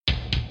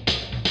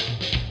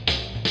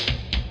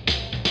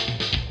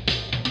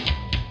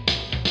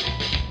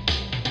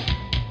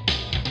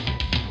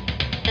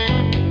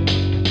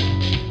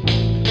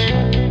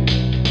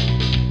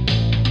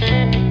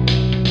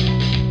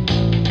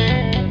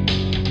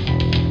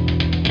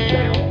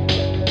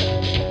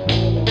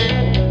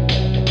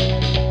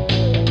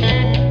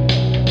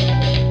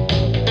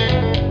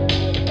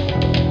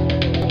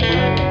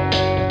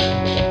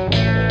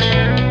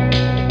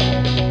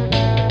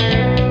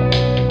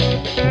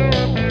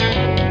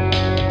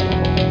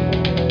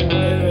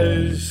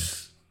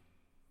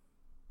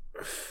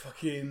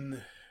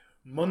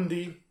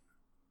Monday,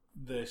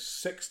 the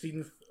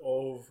 16th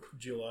of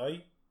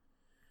July.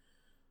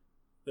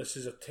 This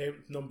is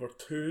attempt number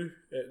 2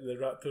 at the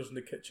Raptors in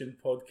the Kitchen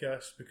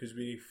podcast because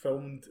we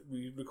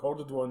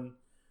recorded one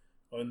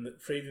on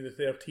Friday the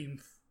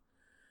 13th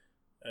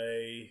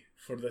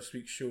for this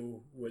week's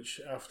show,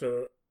 which after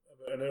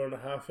about an hour and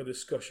a half of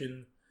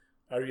discussion,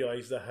 I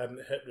realised I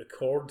hadn't hit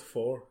record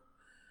for,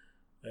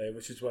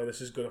 which is why this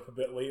is going up a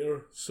bit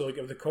later. So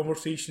if the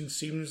conversation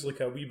seems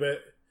like a wee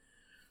bit,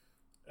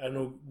 I don't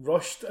know,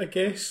 rushed, I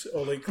guess,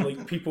 or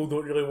like people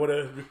don't really want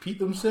to repeat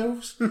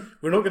themselves,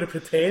 we're not going to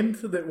pretend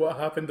that what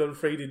happened on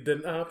Friday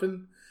didn't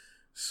happen.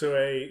 So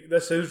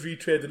this is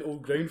retreading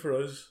old ground for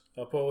us.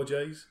 I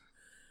apologise.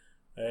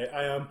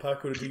 I am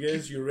Paco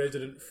Rodriguez, your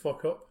resident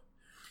fuck up.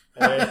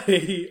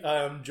 I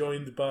am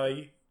joined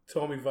by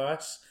Tommy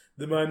Vass,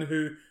 the man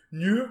who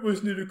knew it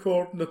wasn't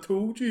recording. I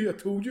told you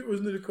it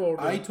wasn't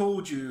recording. I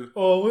told you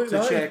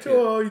to check it.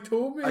 Oh, you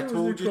told me. I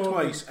told you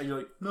twice, and you're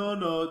like,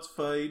 no, it's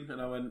fine.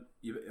 And I went,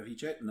 have you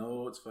checked?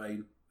 No, it's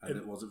fine. And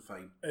it wasn't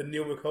fine. And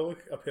Neil McCulloch,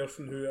 a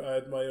person who I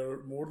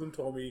admire more than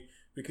Tommy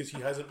because he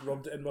hasn't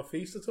rubbed it in my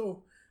face at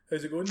all.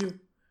 How's it going, Neil?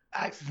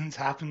 Accidents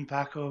happen,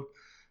 Paco.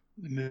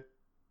 Move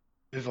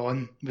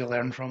on. We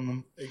learn from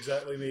them.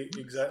 Exactly, mate.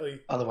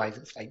 Exactly. Otherwise,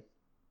 it's fine.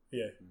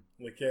 Yeah.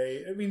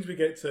 It means we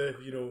get to,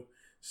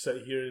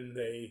 sit here and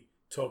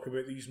talk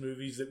about these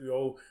movies that we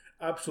all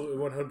absolutely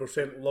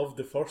 100% loved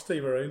the first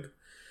time around.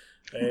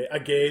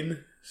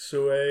 Again.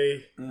 So,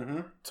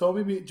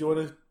 Tommy, mate, do you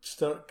want to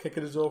start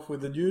kicking us off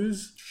with the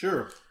news?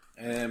 Sure.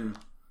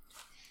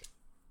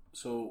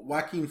 So,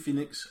 Joaquin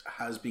Phoenix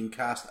has been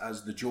cast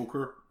as the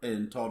Joker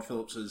in Todd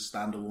Phillips'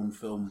 standalone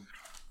film.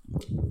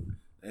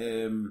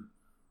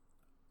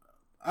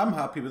 I'm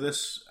happy with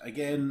this.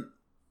 Again,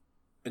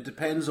 it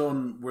depends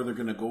on where they're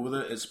going to go with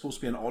it. It's supposed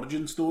to be an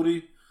origin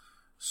story.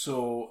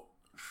 So,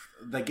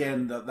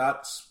 again,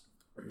 that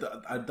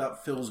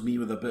fills me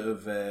with a bit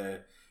of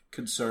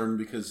concern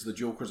because the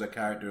Joker's a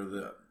character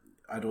that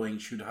I don't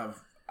think should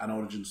have an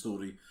origin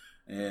story.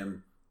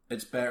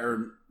 It's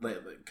better,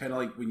 kind of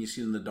like when you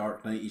see in The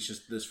Dark Knight, he's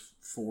just this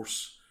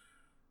force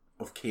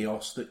of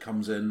chaos that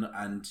comes in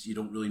and you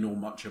don't really know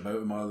much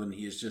about him other than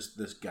he is just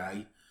this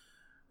guy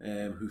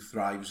who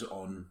thrives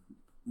on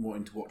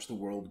wanting to watch the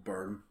world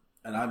burn.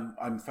 And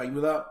I'm fine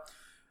with that.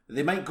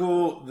 They might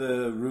go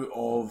the route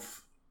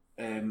of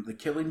The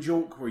Killing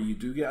Joke, where you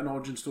do get an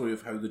origin story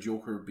of how the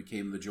Joker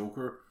became the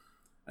Joker.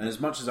 And as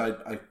much as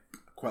I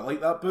quite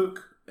like that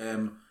book,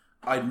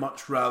 I'd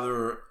much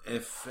rather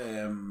if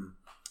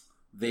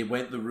they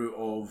went the route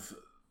of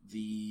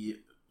the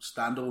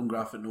standalone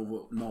graphic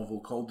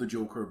novel called The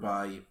Joker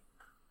by,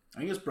 I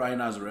think it's Brian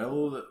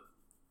Azzarello that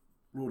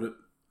wrote it.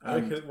 I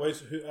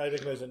recognise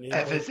the name.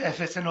 If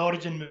it's an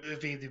origin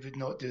movie, they would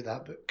not do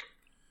that book.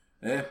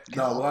 No,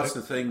 well, that's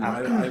the thing.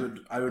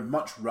 I would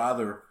much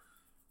rather,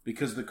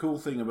 because the cool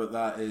thing about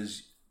that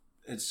is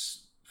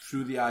it's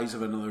through the eyes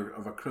of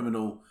a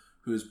criminal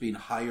who has been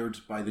hired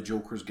by the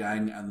Joker's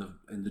gang,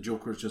 and the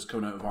Joker's just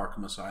coming out of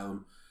Arkham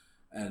Asylum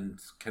and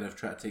kind of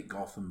try to take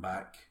Gotham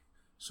back.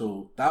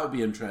 So that would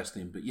be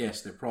interesting. But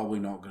yes, they're probably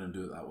not going to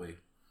do it that way.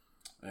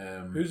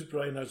 Who's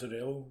Brian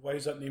Azzarello? Why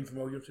is that name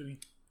familiar to me?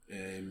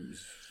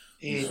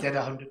 He did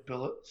 100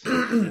 Bullets.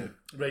 Yeah.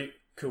 Right,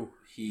 cool.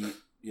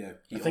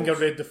 I think I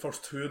read the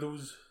first 2 of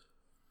those.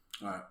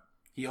 Alright.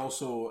 He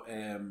also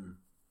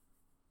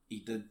he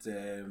did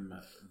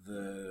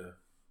the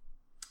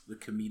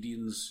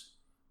comedian's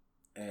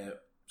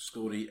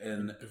story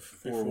in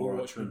Before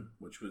Watchmen,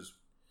 which was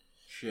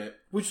shit.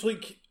 Which,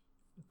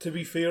 to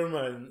be fair,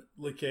 man,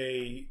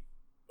 it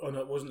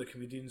wasn't the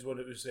comedian's one,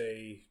 it was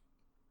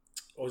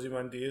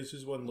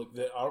Ozymandias' one.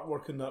 The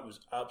artwork in that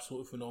was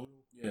absolutely phenomenal.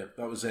 Yeah,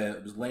 that was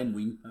it was Len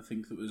Wein, I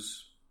think, that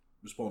was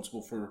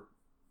responsible for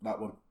that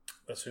one.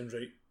 That sounds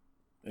right.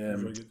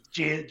 Very good.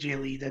 Jay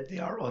Lee did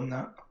the art on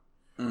that.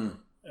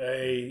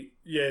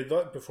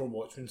 That Before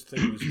Watchmen's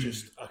thing was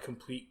just a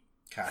complete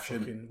cash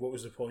fucking. What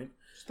was the point?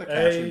 Just a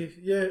cash in.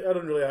 I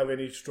don't really have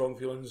any strong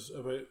feelings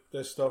about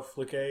this stuff.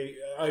 I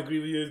agree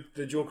with you.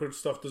 The Joker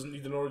stuff doesn't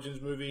need an origins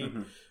movie.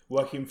 Mm-hmm.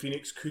 Joaquin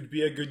Phoenix could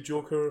be a good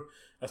Joker.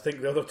 I think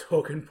the other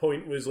talking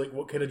point was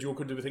what kind of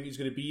Joker do we think he's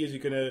going to be? Is he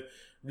going to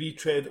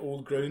retread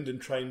old ground and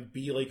try and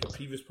be like a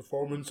previous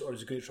performance, or is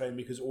he going to try and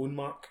make his own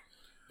mark?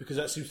 Because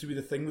that seems to be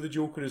the thing with the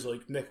Joker, is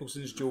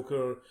Nicholson's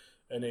Joker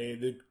and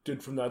the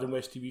dude from the Adam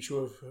West TV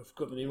show I've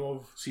got the name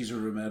of, Cesar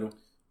Romero,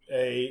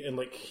 and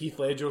Heath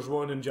Ledger's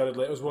one and Jared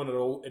Leto's one are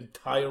all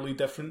entirely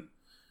different.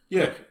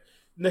 Yeah,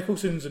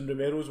 Nicholson's and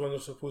Romero's one I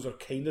suppose are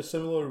kind of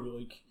similar,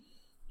 but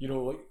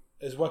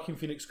is Joaquin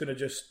Phoenix going to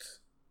just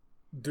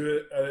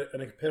do an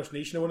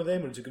impersonation of one of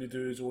them, or is he going to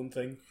do his own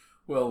thing?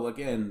 Well,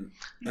 again,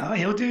 no,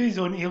 he'll do his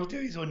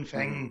own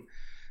thing,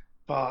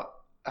 but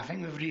I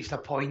think we've reached a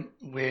point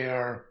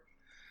where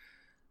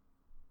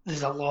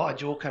there's a lot of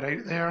Joker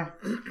out there,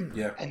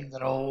 yeah, and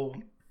they're all,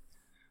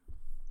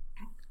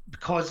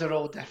 because they're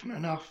all different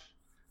enough,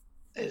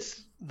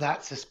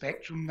 that's a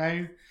spectrum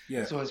now.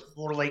 Yeah. So it's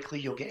more likely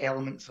you'll get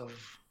elements of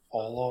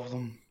all of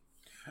them.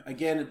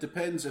 Again, it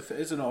depends. If it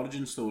is an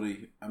origin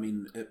story, I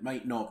mean, it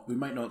might not. We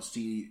might not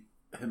see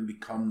him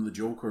become the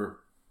Joker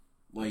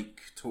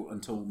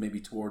until maybe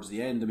towards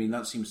the end. I mean,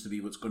 that seems to be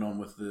what's going on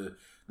with the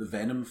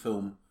Venom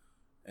film,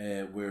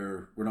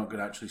 where we're not going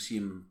to actually see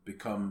him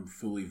become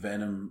fully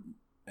Venom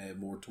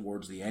more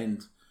towards the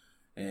end.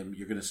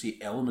 You're going to see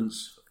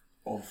elements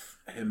of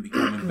him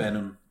becoming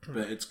Venom,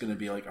 but it's going to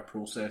be like a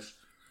process.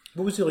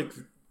 What was he like?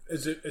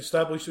 Is it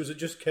established? Was it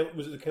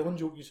the Killing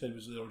Joke you said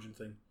was the origin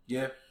thing?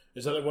 Yeah.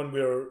 Is that the one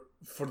where,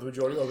 for the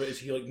majority of it, is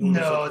he like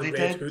No, as like the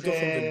they Red Hood or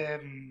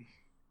something?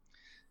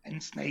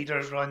 In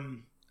Snyder's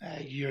run,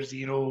 Year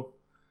Zero,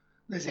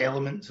 there's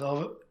elements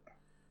of it.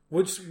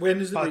 When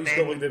is it But that he's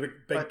got like the big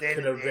but then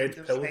kind at of the red end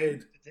of pill Snyder-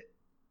 head?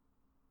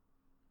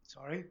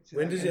 Sorry? Say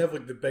When that does he again? have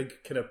like the big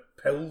kind of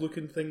pill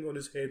looking thing on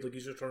his head, like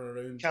he's just running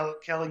around?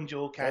 Killing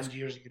Joke and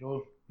Year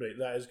Zero. Right,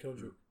 that is Killing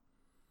Joke.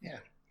 Yeah.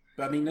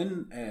 But I mean,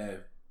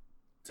 in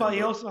But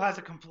he also has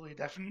a completely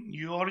different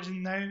new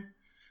origin now,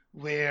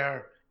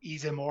 where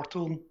he's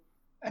immortal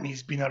and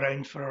he's been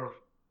around for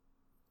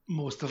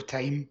most of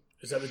time.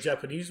 Is that the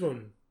Japanese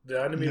one?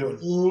 The anime one?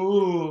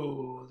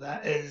 Oh,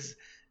 that is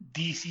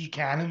DC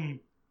canon.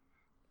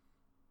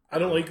 I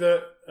don't like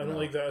that. I don't No.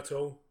 like that at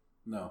all.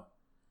 No.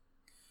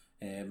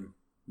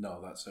 No,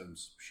 that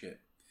sounds shit.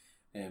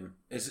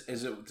 Is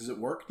it? Does it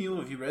work, Neil?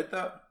 Have you read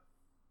that?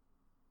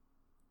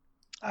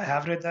 I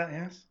have read that,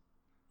 yes.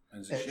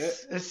 Is it shit?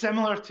 It's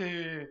similar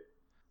to.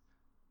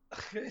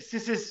 It's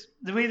just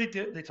the way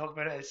they talk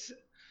about it.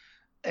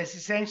 It's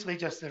essentially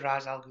just the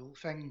Ra's al Ghul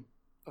thing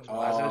of the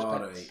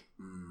Lazarus Pits.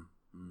 Right.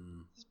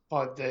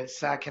 But it's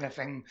that kind of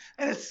thing,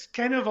 and it's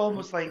kind of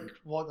almost like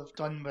what they've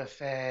done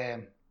with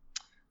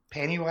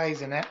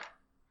Pennywise in it,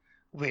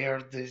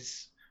 where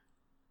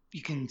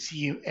you can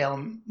see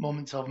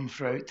moments of him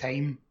throughout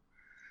time.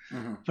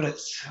 Mm-hmm. But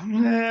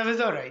it was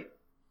all right.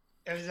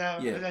 It was a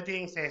Yeah.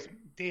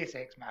 Deus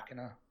Ex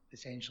Machina,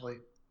 essentially,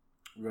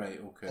 Right.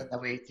 Okay. in a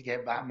way to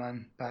get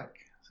Batman back.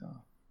 So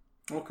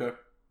Okay.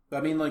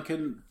 I mean, like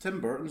in Tim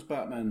Burton's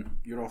Batman,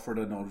 you're offered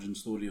an origin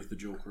story of the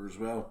Joker as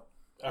well.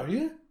 Are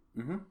you?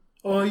 Mm-hmm.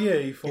 Oh yeah,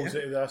 he falls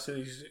Yeah. out of the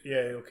acid. Yeah,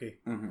 okay.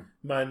 Mm-hmm.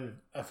 Man,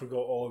 I forgot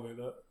all about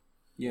that.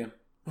 Yeah.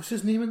 What's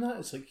his name in that?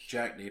 It's like,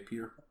 Jack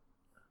Napier.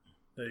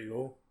 there you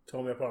go.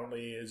 Tommy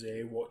apparently has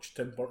watched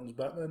Tim Burton's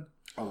Batman.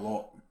 A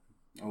lot.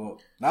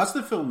 That's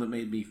the film that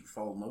made me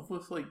fall in love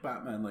with like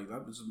Batman. Like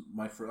that was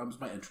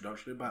my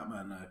introduction to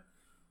Batman. I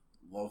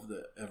loved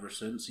it ever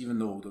since. Even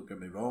though, don't get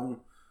me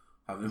wrong,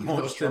 having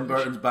watched Tim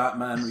Burton's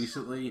Batman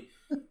recently,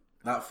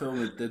 that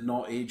film it did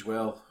not age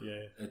well.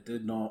 Yeah. It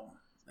did not.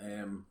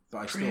 But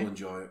I still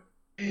enjoy it.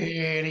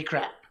 very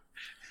crap.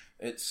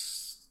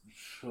 It's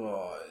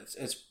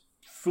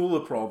full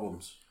of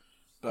problems,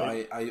 but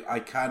Right. I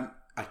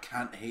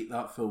can't hate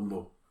that film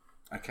though.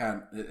 I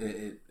can't.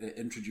 It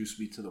introduced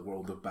me to the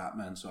world of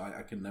Batman, so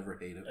I can never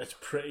hate it. It's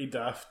pretty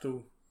daft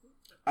though.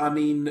 I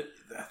mean,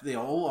 they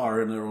all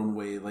are in their own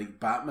way. Like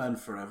Batman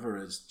Forever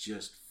is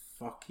just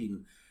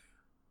fucking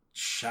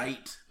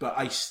shite, but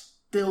I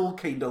still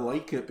kind of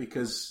like it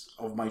because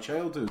of my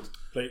childhood.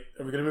 Right,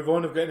 are we going to move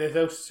on? Have we got anything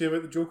else to say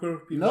about the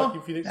Joker being No.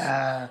 Joaquin Phoenix?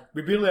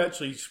 We barely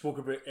actually spoke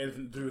about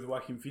anything to do with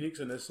Joaquin Phoenix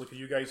in this. Like, are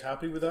you guys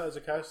happy with that as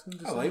a casting?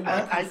 I like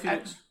I- Joaquin I-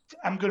 Phoenix.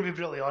 I'm going to be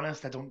brutally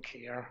honest. I don't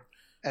care.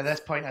 At this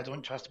point, I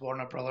don't trust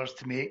Warner Brothers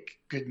to make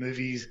good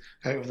movies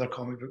out of their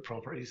comic book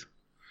properties.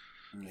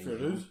 Fair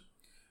dues.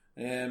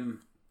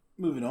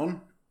 Moving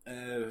on,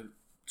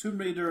 Tomb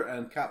Raider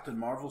and Captain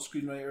Marvel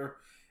screenwriter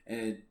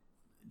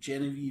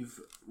Genevieve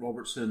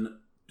Robertson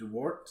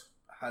Dewart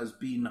has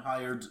been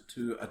hired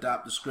to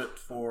adapt the script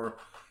for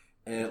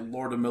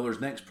Lord and Miller's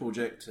next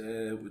project,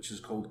 which is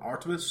called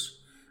Artemis,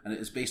 and it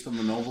is based on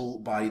the novel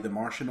by the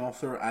Martian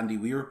author Andy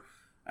Weir.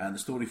 And the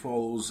story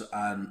follows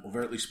an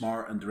overtly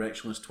smart and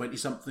directionless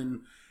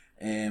 20-something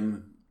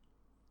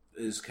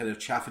is kind of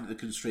chaffing at the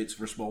constraints of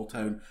her small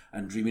town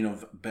and dreaming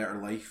of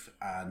better life,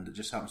 and it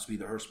just happens to be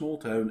that her small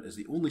town is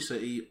the only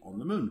city on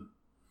the moon.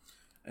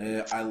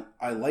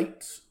 I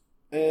liked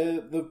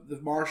the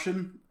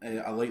Martian.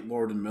 I liked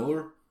Lord and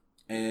Miller.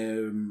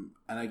 And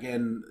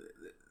again...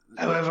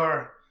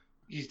 However,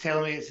 you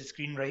tell me it's the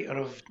screenwriter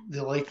of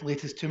the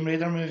latest Tomb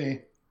Raider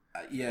movie.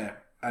 Yeah,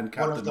 and One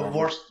Captain of the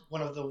Marvel.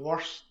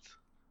 worst,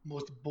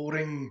 most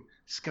boring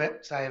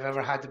scripts I have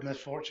ever had the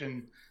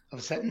misfortune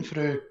of sitting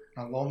through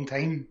in a long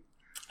time.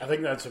 I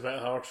think that's a bit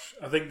harsh.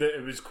 I think that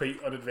it was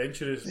quite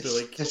unadventurous. But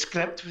like, The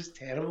script was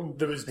terrible.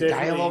 there was The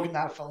dialogue definitely in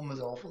that film was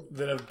awful.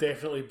 there have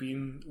definitely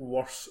been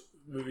worse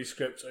movie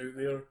scripts out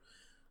there.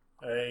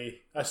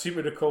 I seem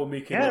to recall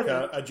making Yeah,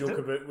 like a joke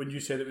about when you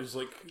said it was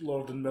like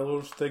Lord and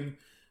Miller's thing,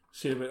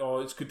 saying about, oh,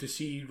 it's good to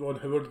see Ron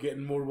Howard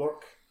getting more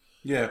work.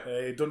 Yeah.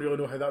 Don't really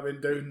know how that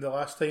went down the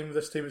last time.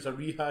 This time it's a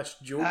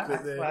rehashed joke. I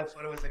that the,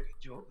 thought it was a good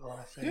joke the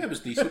last time. Yeah, it was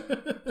decent.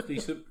 It was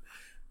decent.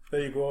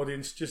 There you go,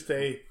 audience. Just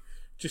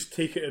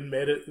take it in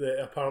merit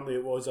that apparently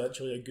it was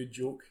actually a good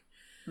joke.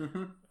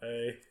 Mm-hmm.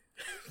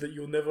 That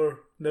you'll never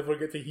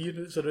get to hear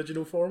in its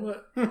original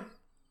format.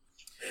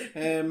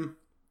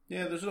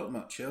 Yeah, there's not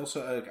much else.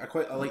 I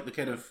like the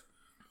kind of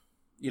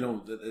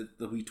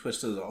the wee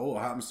twist is, it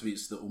happens to be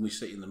it's the only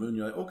city in the moon.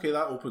 You're like, okay,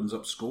 that opens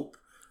up scope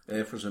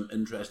for some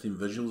interesting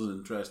visuals and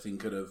interesting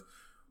kind of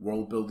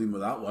world building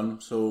with that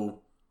one.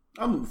 So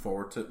I'm looking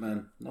forward to it,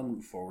 man. I'm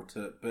looking forward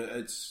to it. But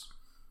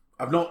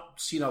I've not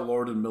seen a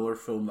Lord and Miller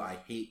film that I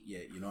hate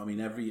yet. I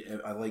mean,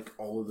 I like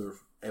all of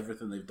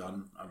everything they've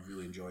done. I've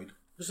really enjoyed.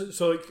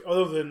 So like,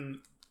 other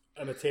than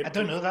an attempt, I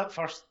don't know, that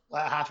first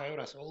half hour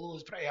of Solo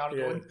was pretty hard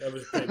going. It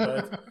was pretty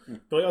bad.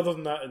 But like, other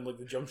than that, in like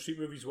the Jump Street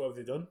movies, what have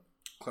they done?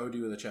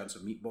 Cloudy with a Chance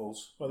of Meatballs.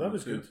 Oh, that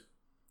was good.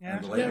 Yeah,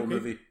 And the Lego okay.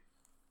 movie.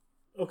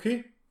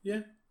 Okay,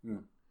 yeah.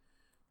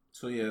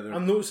 So yeah,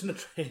 I'm noticing a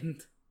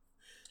trend.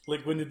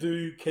 Like when they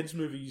do kids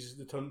movies,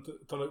 they turn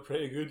out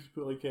pretty good.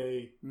 But like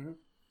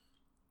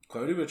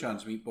Cloudy with a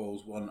Chance of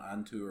Meatballs 1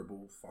 and 2 are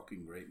both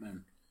fucking great,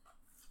 man.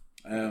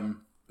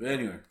 But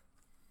anyway,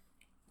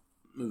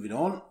 moving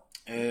on.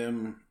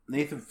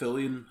 Nathan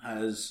Fillion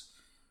has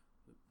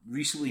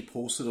recently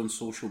posted on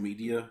social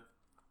media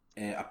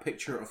a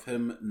picture of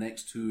him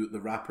next to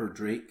the rapper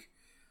Drake,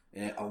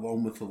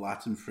 along with the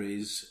Latin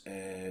phrase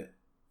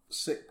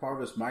Sic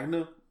Parvis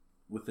Magna,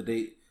 with the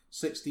date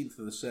 16th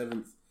of the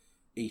 7th,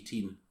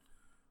 18,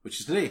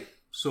 which is today.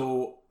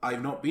 So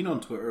I've not been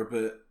on Twitter,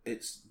 but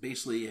it's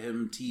basically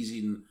him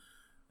teasing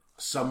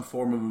some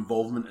form of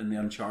involvement in the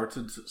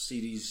Uncharted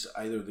series,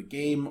 either the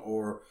game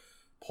or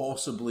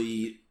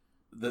possibly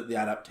the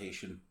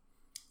adaptation.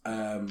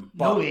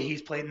 No way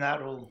he's playing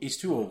that role. He's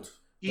too old.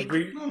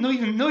 Not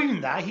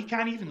even that. He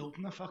can't even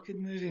open a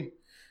fucking movie.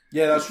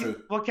 Yeah, that's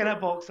true. What kind of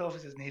box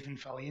office is Nathan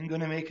Fillion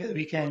going to make at the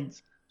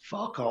weekend?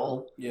 Fuck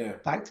all. Yeah.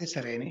 Back to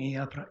Serenity,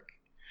 you prick.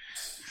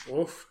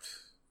 Oof.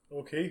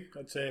 Okay,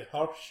 I'd say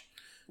harsh.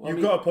 Well,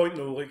 You've got a point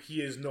though. Like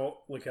he is not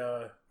like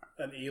an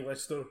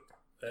A-lister.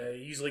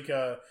 He's like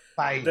no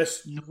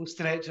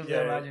stretch of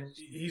the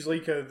imagination. He's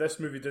like this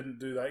movie didn't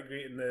do that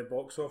great in the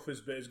box office,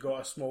 but it's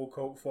got a small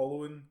cult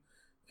following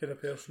kind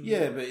of person.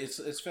 Yeah, but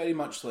it's very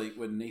much like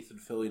when Nathan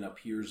Fillion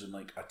appears in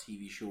like a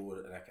TV show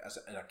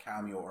in a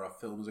cameo or a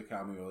film as a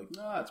cameo. You're like,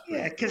 no, that's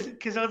pretty cool.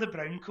 Because all the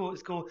brown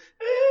coats go,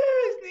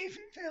 it's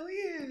Nathan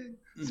Fillion,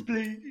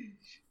 sploosh.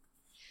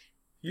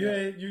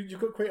 Yeah,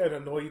 you've got quite an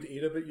annoyed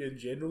air about you in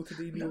general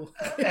today, Neil.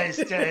 It's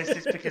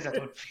just because I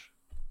don't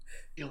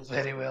feel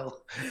very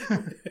well.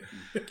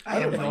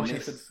 I am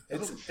nauseous.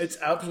 It's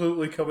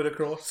absolutely coming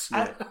across.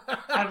 I've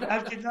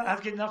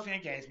got nothing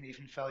against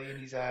Nathan Fillion.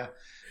 He's a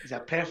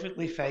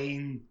perfectly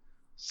fine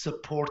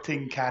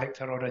supporting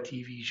character on a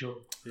TV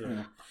show.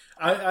 Yeah,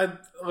 I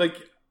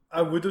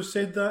would have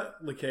said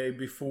that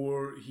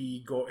before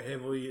he got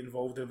heavily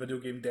involved in video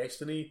game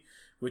Destiny,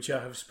 which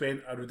I have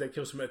spent a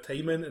ridiculous amount of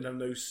time in, and I'm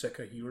now sick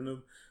of hearing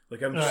him.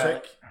 Like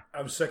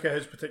I'm sick of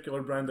his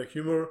particular brand of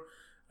humour.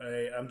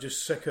 I'm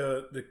just sick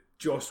of the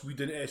Joss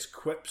Whedon-esque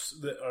quips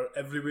that are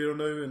everywhere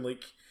now, and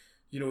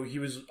he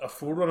was a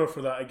forerunner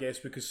for that, I guess,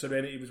 because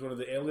Serenity was one of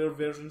the earlier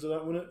versions of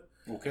that, wasn't it?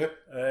 Okay.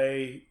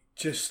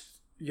 He's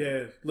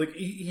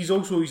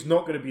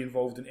not going to be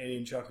involved in any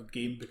Uncharted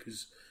game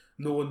because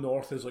Nolan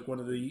North is like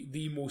one of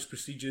the most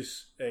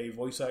prestigious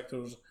voice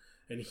actors,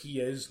 and he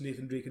is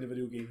Nathan Drake in the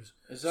video games.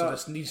 So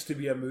this needs to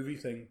be a movie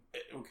thing.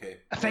 Okay.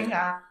 I think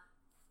at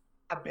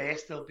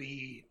best there'll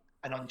be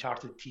an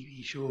Uncharted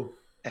TV show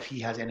if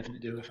he has anything to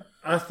do with it.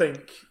 I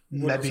think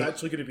what it's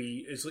actually going to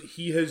be is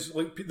he has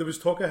there was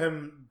talk of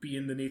him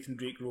being the Nathan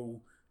Drake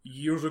role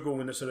years ago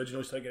when this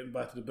originally started getting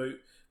batted about,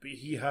 but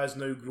he has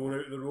now grown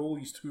out of the role.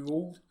 He's too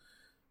old.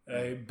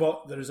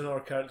 But there is another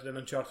character in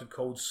Uncharted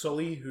called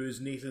Sully, who is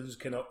Nathan's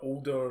kind of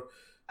older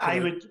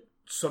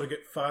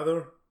surrogate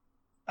father.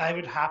 I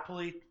would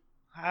happily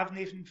have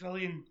Nathan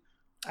Fillion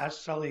as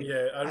Sully.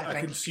 Yeah,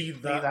 I can see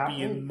that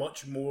being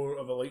much more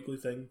of a likely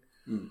thing.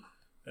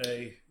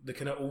 The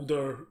kind of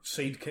older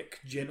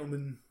sidekick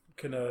gentleman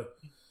kind of...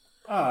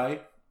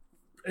 Aye.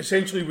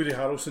 Essentially Woody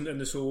Harrelson in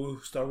the Solo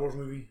Star Wars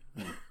movie.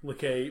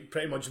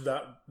 Pretty much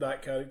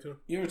that character.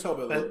 You ever talk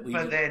about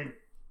but then,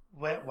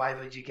 why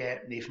would you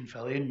get Nathan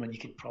Fillion when you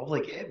could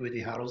probably get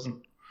Woody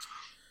Harrelson?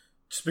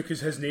 Just because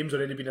his name's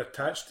already been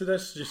attached to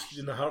this, just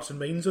in the hearts and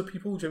minds of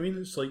people, do you know what I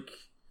mean? It's like...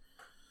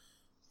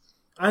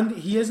 And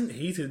he isn't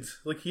hated.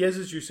 He is,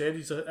 as you said,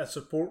 he's a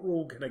support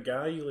role kind of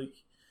guy.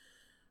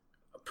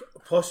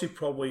 Plus, he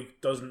probably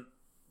doesn't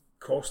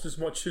cost as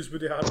much as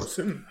Woody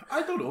Harrelson.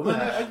 I don't know.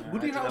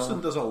 Woody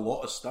Harrelson does a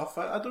lot of stuff.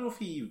 I don't know if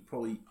he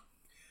probably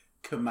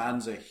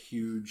commands a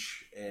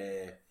huge...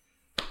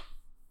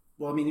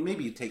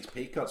 maybe he takes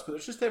pay cuts, but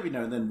it's just every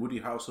now and then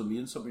Woody Harrelson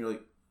being something you're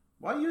like,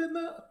 why are you in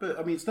that?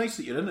 But it's nice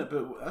that you're in it,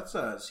 but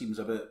that seems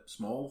a bit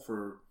small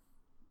for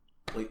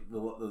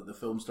the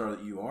film star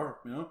that you are,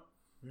 you know?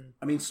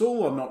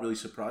 Solo, I'm not really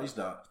surprised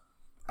at.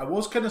 I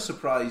was kind of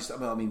surprised.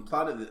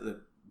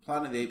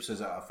 Planet of the Apes is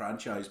a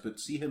franchise, but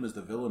see him as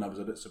the villain, I was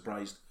a bit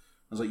surprised.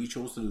 I was like, you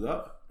chose to do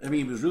that?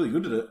 He was really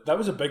good at it. That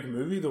was a big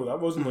movie, though.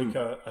 That wasn't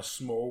a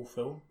small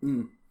film.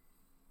 I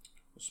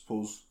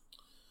suppose.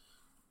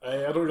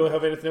 I don't really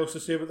have anything else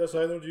to say about this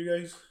either, do you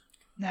guys?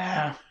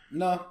 Nah.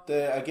 No,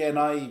 again,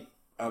 I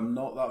am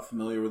not that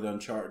familiar with the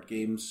Uncharted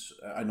games.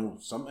 I know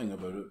something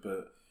about it,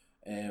 but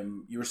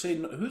You were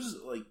saying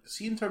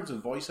see in terms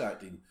of voice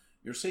acting,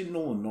 you're saying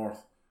Nolan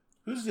North.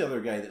 Who's the other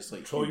guy that's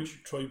like Troy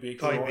huge?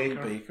 Baker. Troy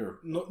Baker.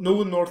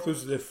 Nolan North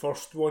was the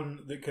first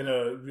one that kind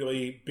of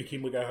really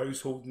became like a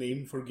household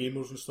name for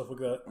gamers and stuff like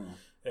that.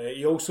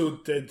 He also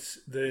did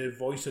the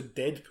voice of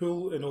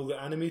Deadpool and all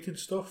the animated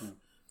stuff.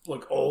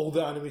 Like all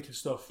the animated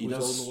stuff was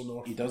all Nolan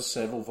North. He does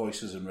several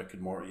voices in Rick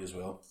and Morty as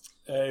well.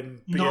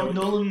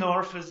 Nolan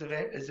North is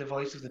the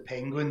voice of the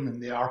Penguin in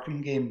the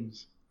Arkham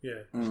games.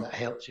 Yeah. If that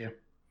helps you.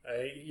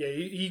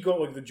 He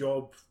got like the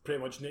job pretty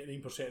much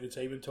 99% of the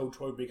time until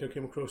Troy Baker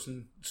came across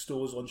and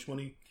stole his lunch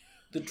money.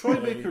 Did Troy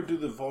Baker do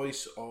the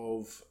voice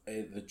of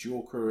the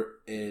Joker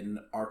in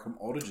Arkham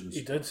Origins?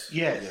 He did.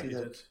 Yes, he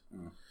did.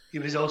 He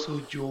was also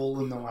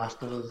Joel in The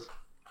Last of Us.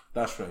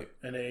 That's right.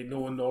 And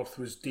Nolan North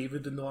was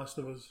David in The Last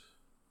of Us.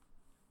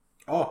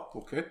 Oh,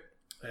 okay.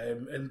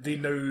 And they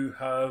now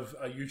have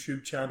a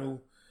YouTube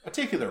channel. I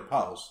take it they're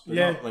pals.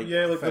 They're not,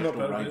 they're not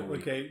rivalry.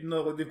 they've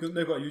now got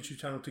a YouTube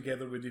channel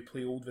together where they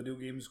play old video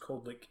games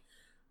called like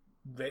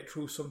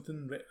Retro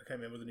something. I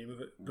can't remember the name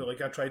of it, but like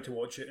I tried to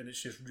watch it and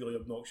it's just really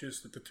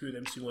obnoxious. Like the two of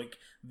them seem like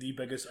the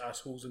biggest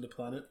assholes on the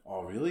planet.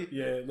 Oh, really?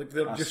 Yeah, like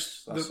they're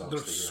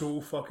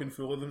so fucking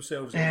full of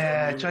themselves.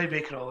 Yeah, Troy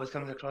Baker always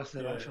comes across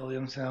the full of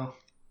himself.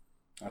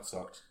 That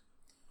sucks.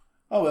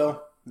 Oh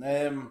well.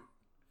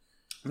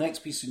 Next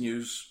piece of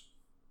news.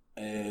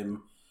 Neil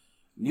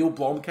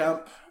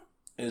Blomkamp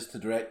is to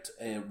direct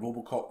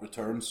RoboCop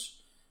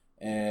Returns.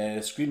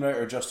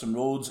 Screenwriter Justin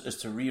Rhodes is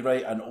to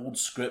rewrite an old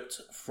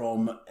script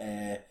from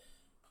Ed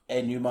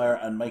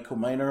Neumeyer and Michael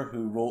Miner,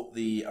 who wrote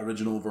the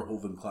original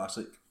Verhoeven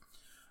classic.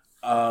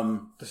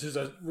 This is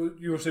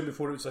you were saying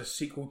before it was a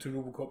sequel to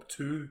RoboCop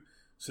 2,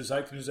 so it's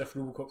acting as if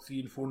RoboCop 3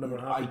 and 4 never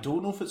happened. I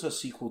don't know if it's a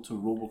sequel to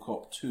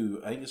RoboCop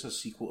 2. I think it's a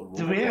sequel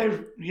to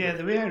RoboCop.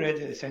 The way I read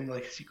it sounded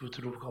like a sequel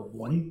to RoboCop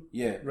 1.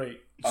 Yeah.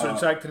 Right. So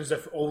it's acting as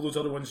if all those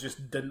other ones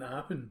just didn't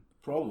happen.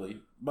 Probably.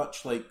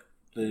 Much like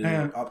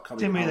the upcoming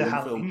same way the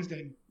Halloween Halloweens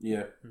did.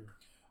 Yeah.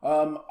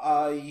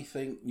 I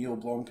think Neil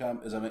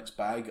Blomkamp is a mixed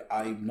bag.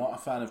 I'm not a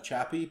fan of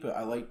Chappie, but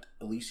I liked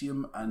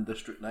Elysium and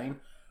District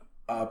 9.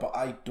 But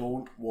I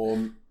don't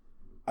want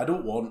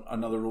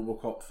another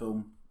RoboCop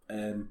film.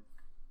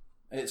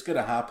 It's going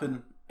to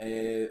happen.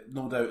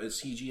 No doubt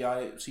it's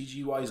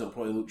CG wise it'll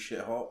probably look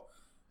shit hot.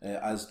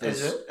 Is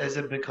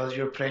it because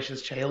your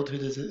precious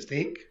childhood is at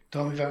stake,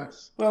 Tommy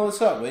Vass? Well, it's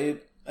that way.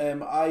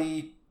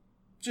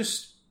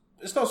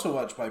 It's not so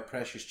much my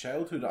precious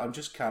childhood. I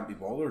just can't be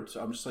bothered.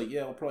 I'm just like,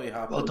 yeah, it'll probably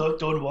happen. Well,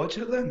 don't watch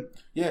it then.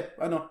 Yeah,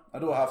 I know. I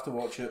don't have to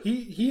watch it.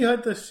 He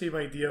had the same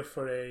idea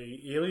for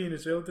Alien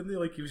as well, didn't he?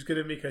 Like he was going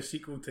to make a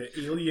sequel to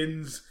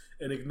Aliens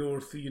and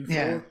ignore 3 and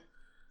 4.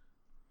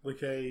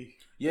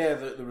 Yeah.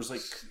 There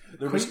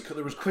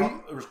was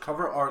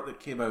cover art that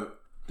came out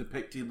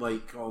depicting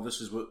like, oh,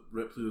 this is what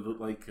Ripley would look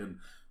like, and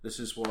this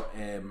is what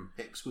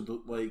Hicks would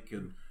look like,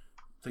 and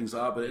things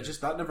like that.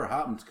 But that never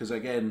happened because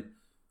again,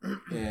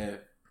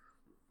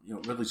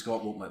 Ridley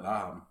Scott won't let that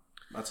happen.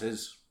 That's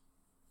his.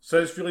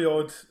 So it's really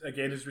odd.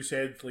 Again, as we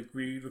said, like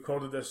we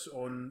recorded this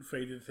on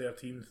Friday the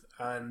 13th,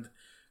 and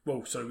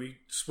we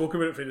spoke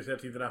about it Friday the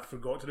 13th, and I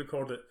forgot to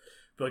record it.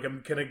 But like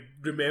I'm kind of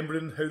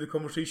remembering how the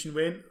conversation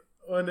went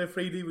on a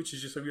Friday, which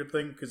is just a weird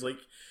thing because like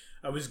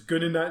I was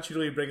gonna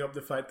naturally bring up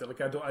the fact that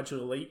like I don't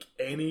actually like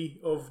any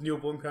of Neil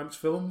Blomkamp's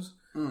films,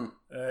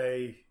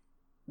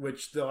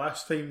 which the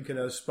last time kind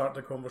of sparked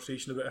a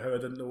conversation about how I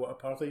didn't know what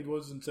apartheid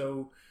was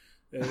until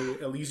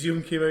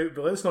Elysium came out.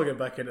 But let's not get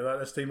back into that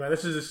this time, man.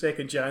 This is a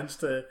second chance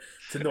to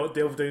not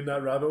delve down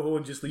that rabbit hole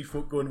and just leave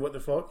folk going, what the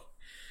fuck.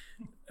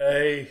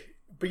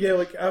 But yeah,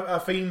 like I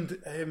find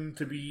him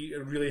to be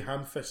really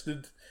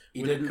ham-fisted.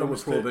 He didn't know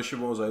what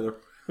Prohibition was either.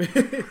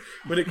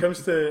 When it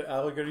comes to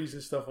allegories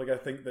and stuff, like I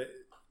think that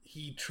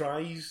he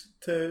tries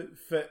to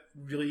fit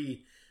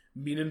really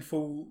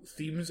meaningful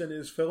themes in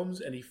his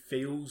films, and he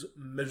fails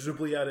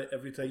miserably at it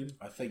every time.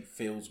 I think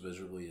fails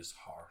miserably is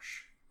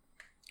harsh.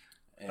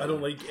 I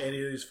don't like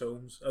any of his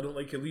films. I don't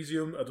like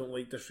Elysium. I don't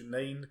like District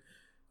 9.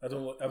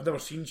 I've never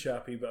seen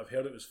Chappie, but I've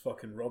heard it was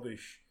fucking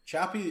rubbish.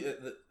 Chappie,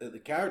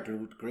 the character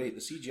looked great.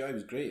 The CGI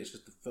was great. It's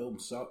just the film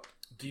sucked.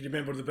 Do you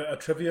remember the bit of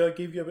trivia I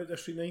gave you about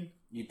District 9?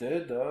 You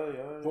did,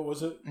 yeah. What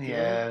was it?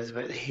 Yeah, it was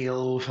about the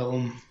Halo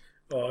film.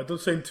 Oh,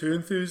 don't sound too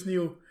enthused,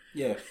 Neil.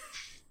 Yeah.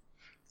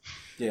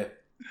 Yeah.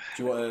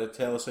 Do you want to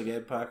tell us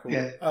again, Paco?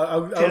 Yeah.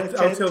 I'll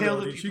tell the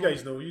audience. You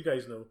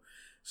guys know.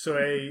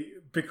 So,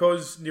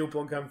 because Neil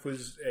Blomkamp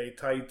was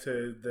tied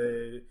to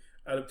the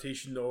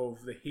adaptation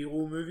of the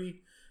Halo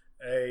movie,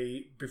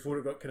 before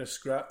it got kind of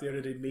scrapped, they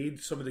already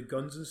made some of the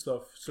guns and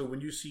stuff. So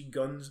when you see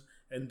guns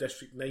in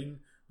District 9,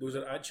 those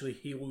are actually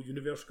Halo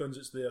Universe guns.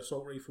 It's the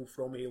assault rifle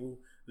from Halo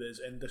that is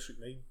in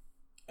District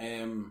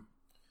 9.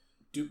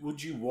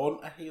 Would you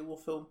want a Halo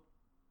film?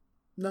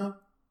 No.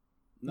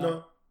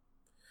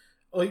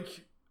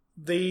 Like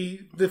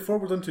the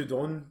Forward Unto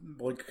Dawn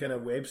like kind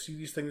of web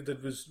series thing they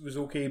did was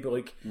okay, but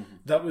like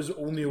that was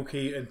only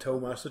okay until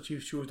Master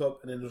Chief showed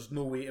up, and then there's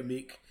no way to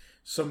make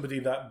somebody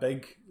that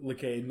big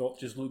like not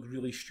just look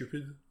really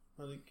stupid.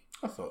 I think.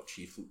 I thought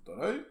Chief looked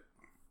alright.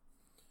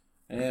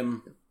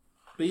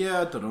 But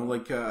yeah, I don't know.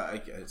 Like,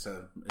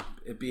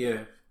 it'd be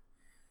a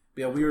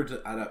weird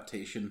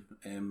adaptation.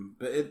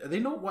 But are they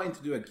not wanting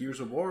to do a Gears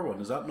of War one?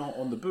 Is that not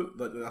on the book?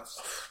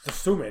 That's There's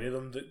so many of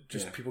them that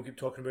just people keep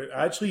talking about.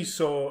 I actually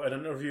saw an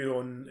interview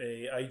on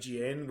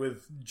IGN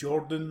with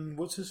Jordan.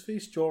 What's his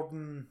face?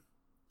 Jordan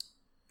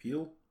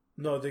Peele.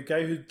 No, the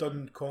guy who'd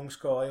done Kong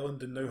Skull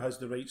Island and now has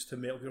the rights to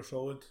Metal Gear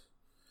Solid.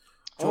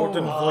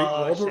 Jordan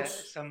Voight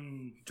Roberts.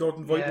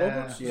 Jordan Voight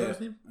Roberts, is that his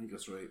name? I think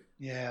that's right.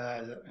 Yeah,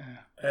 that is it.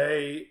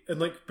 Yeah. And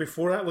like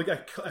before that, like I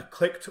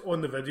clicked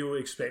on the video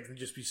expecting to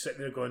just be sitting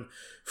there going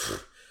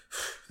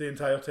the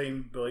entire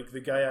time, but like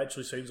the guy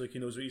actually sounds like he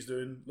knows what he's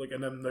doing. Like,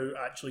 and I'm now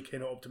actually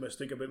kind of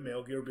optimistic about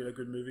Metal Gear being a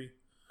good movie.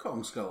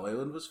 Kong Skull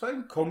Island was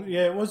fine.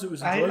 It was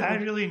enjoyable. I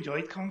really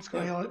enjoyed Kong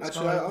Skull Island.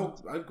 Actually,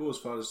 I'd go as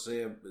far as to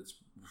say it's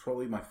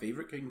probably my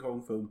favourite King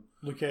Kong film.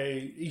 Look,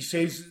 he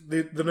says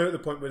they're now at the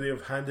point where they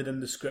have handed in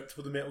the script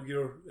for the Metal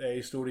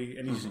Gear story,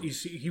 and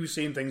he was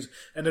saying things,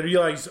 and I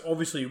realised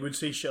obviously he would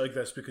say shit like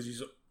this because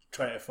he's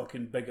trying to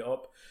fucking big it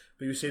up.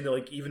 But he was saying that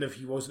like even if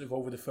he wasn't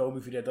involved with the film,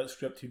 if he read that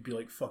script, he'd be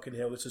like, "Fucking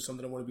hell, this is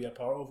something I want to be a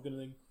part of," kind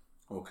of thing.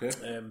 Okay.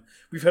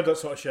 We've heard that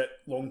sort of shit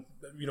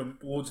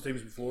loads of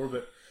times before,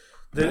 but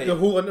the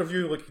whole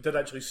interview like did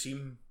actually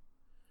seem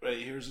right.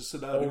 Here's a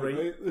scenario.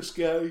 Right, this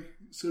guy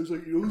sounds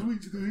like he knows what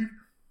he's doing,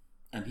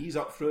 and he's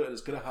up for it, and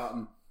it's going to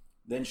happen.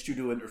 Then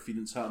studio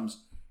interference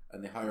happens,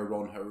 and they hire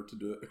Ron Howard to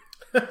do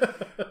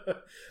it.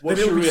 What's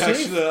your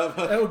reaction to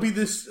that? It'll be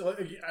this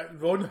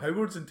Ron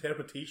Howard's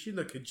interpretation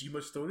of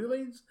Kojima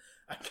storylines.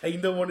 I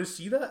kind of want to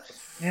see that.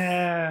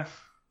 Yeah,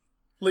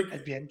 like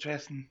it'd be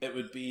interesting. It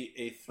would be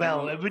a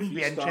it wouldn't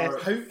be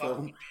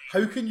interesting.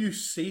 How can you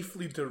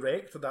safely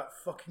direct that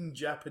fucking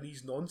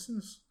Japanese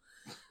nonsense?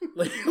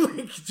 like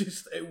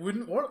just it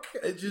wouldn't work.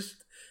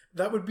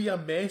 That would be a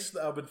mess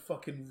that I would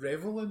fucking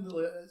revel in.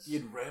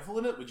 You'd revel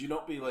in it? Would you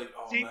not be like,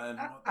 oh see, man?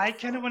 I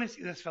kind of want to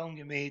see this film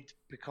get made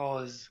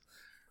because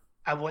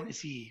I want to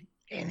see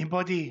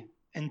anybody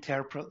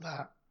interpret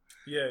that.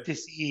 Yeah. To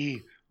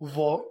see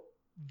what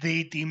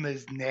they deem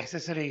as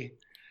necessary.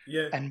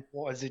 Yeah. And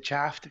what is the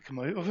chaff to come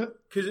out of it?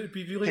 Because it'd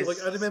be really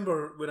like I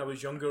remember when I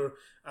was younger,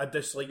 I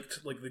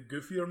disliked like the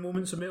goofier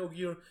moments of Metal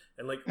Gear,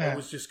 and like I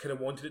always just kind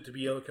of wanted it to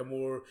be like a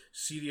more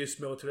serious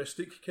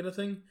militaristic kind of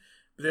thing.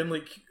 But then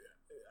like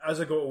as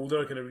I got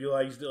older, I kind of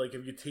realised that like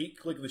if you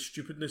take like the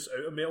stupidness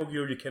out of Metal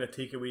Gear, you kind of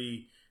take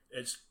away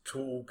its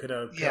total kind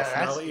of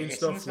personality and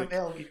stuff. Like,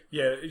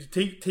 yeah,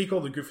 take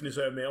all the goofiness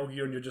out of Metal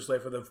Gear, and you're just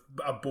left with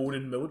a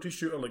boring military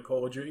shooter like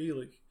Call of Duty.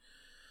 Like,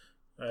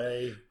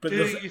 but do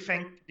you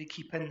think they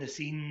keep in the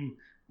scene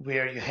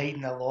where you hide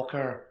in a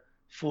locker,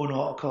 phone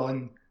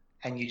Otacon,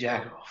 and you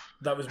jack off?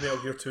 That was Metal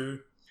Gear 2.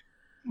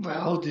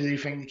 Well, do you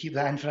think they keep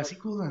that in for a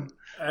sequel then?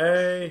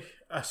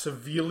 I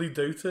severely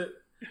doubt it.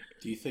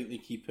 Do you think they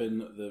keep in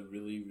the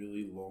really,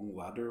 really long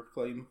ladder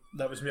climb?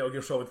 That was Metal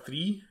Gear Solid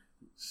 3.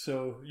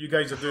 So you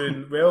guys are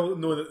doing well.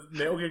 Know that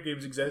Metal Gear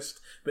games exist,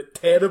 but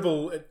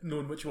terrible at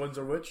knowing which ones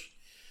are which.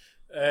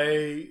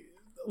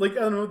 Like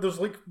I don't know. There's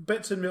like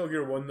bits in Metal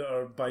Gear 1 that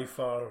are by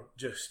far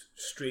just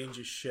strange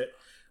as shit.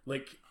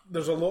 Like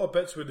there's a lot of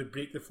bits where they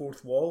break the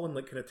fourth wall and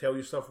like kind of tell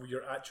you stuff with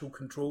your actual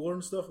controller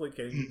and stuff. Like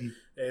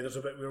there's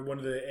a bit where one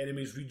of the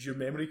enemies reads your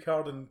memory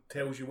card and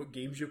tells you what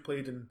games you've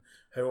played and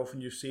how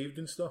often you've saved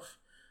and stuff.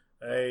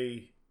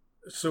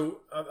 So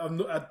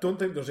I don't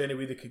think there's any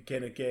way they could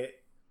kind of get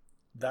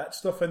that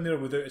stuff in there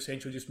without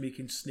essentially just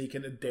making Snake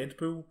into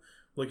Deadpool,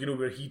 like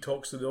where he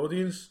talks to the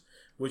audience,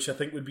 which I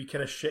think would be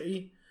kind of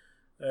shitty.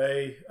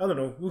 I don't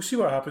know. We'll see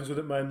what happens with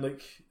it, man.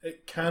 Like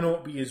it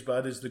cannot be as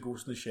bad as the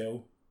Ghost in the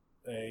Shell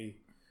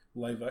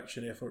live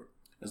action effort.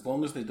 As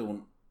long as they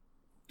don't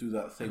do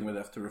that thing where they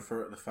have to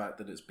refer to the fact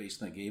that it's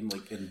based in a game,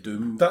 like in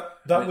Doom. That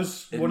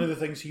was one of the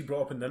things he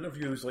brought up in the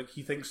interview. Is like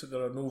he thinks that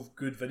there are no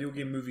good video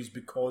game movies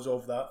because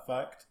of that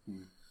fact.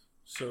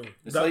 So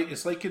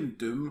it's like in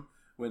Doom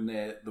when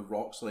the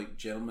Rock's like,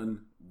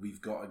 "Gentlemen,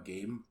 we've got a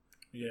game."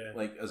 Yeah,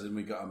 like as in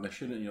we got a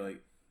mission, and you're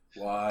like,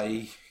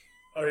 "Why?"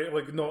 All right,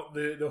 like not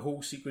the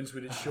whole sequence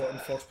where it's shot in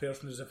first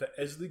person as if it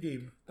is the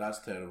game. That's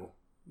terrible.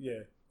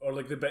 Yeah, or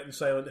like the bit in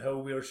Silent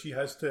Hill where she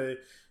has to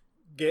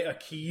get a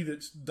key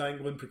that's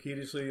dangling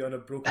precariously on a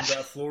broken bit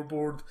of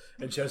floorboard,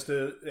 and she has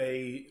to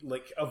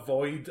like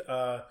avoid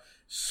a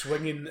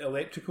swinging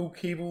electrical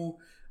cable.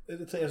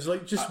 It's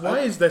like, just why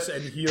is this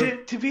in here?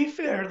 To be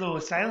fair though,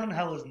 Silent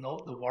Hill is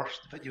not the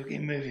worst video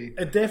game movie.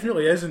 It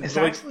definitely isn't. It's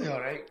actually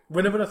alright.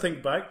 Whenever I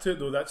think back to it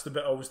though, that's the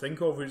bit I always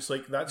think of, where it's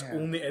like that's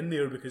only in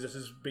there because this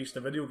is based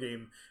on a video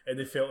game and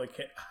they felt like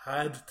it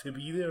had to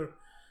be there.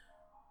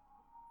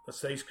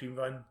 That's the ice cream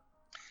van.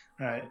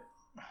 Right.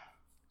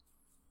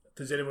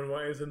 Does anyone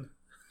want anything?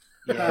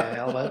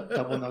 Yeah, I'll have a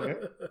double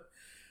nugget.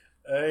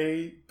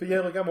 But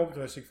yeah, like I'm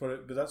optimistic for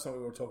it, but that's not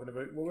what we were talking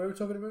about. What were we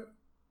talking about?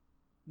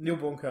 Neil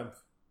Blomkamp.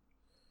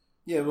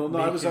 Yeah, well, no,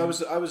 I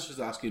was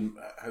just asking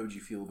how do you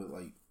feel about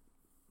like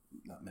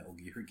that Metal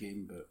Gear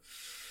game, but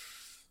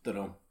don't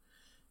know.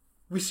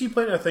 We see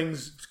plenty of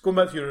things. Going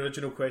back to your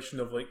original question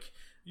of like,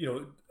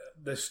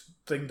 this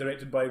thing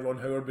directed by Ron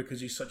Howard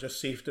because he's such a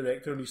safe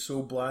director and he's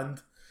so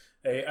bland.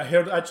 I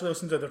heard actually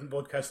listened to a different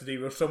podcast today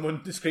where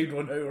someone described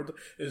Ron Howard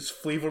as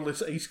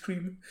flavourless ice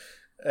cream.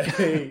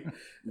 And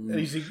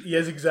he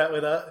is exactly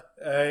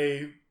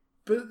that.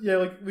 But yeah,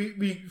 like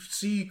we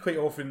see quite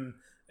often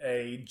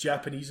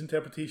Japanese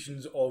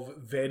interpretations of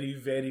very,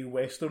 very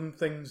Western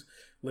things,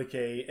 like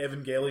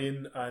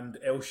Evangelion and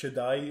El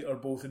Shaddai are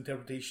both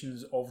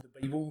interpretations of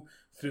the Bible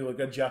through like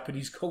a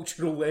Japanese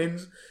cultural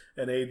lens,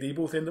 and they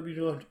both end up being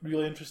really,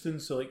 really interesting.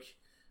 So like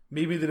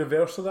maybe the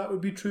reverse of that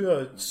would be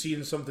true,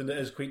 seeing something that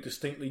is quite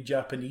distinctly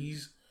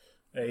Japanese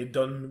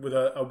done with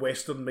a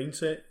Western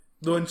mindset.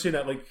 Though in saying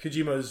that, like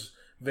Kojima's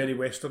very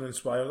Western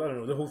inspired, I don't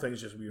know, the whole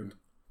thing's just weird.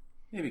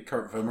 Maybe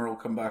Kurt Wimmer will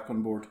come back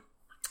on board.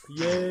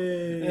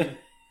 Yay!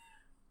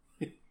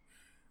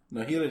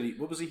 No, he already.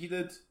 What was he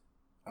did?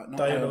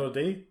 Die Another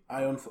Day?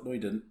 No, he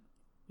didn't.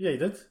 Yeah, he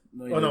did.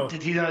 No, he oh, didn't. no.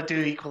 Did he not do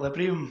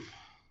Equilibrium?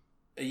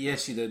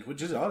 Yes, he did,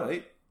 which is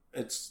alright.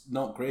 It's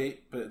not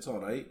great, but it's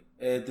alright.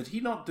 Did he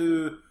not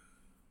do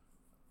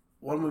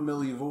one with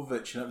Mila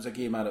Jovovich, and it was a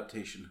game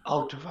adaptation?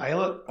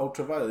 Ultraviolet?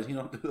 Ultraviolet, did he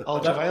not do that?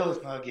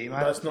 Ultraviolet's not a game.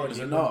 That's not a Is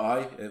game. it not?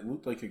 Aye, it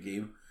looked like a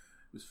game.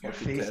 It was Your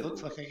fucking face terrible.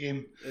 looks like a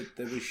game. It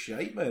was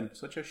shite, man.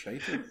 Such a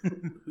shite.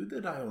 Who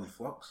did Ion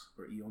Flux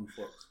or Eon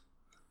Flux?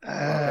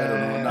 I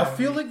don't know. I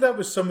feel like that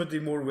was somebody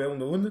more well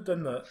known that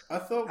done that. I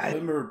thought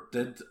Wimmer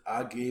did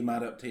a game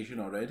adaptation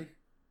already.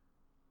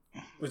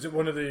 Was it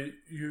one of the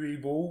Yui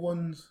Bowl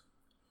ones?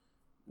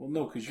 Well,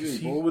 no, because Yui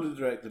Bowl would have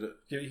directed it.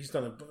 Yeah, he's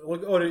done it.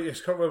 Like, or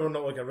is Kurt Wimmer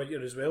not like a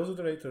writer as well as a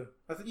director?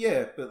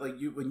 Yeah, but like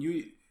when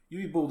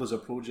Yui Bowl does a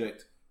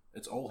project,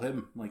 it's all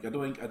him. Like I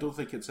don't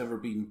think it's ever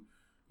been,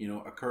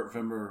 a Kurt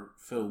Wimmer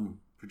film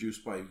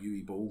produced by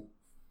Yui Bowl.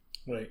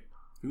 Right.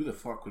 Who the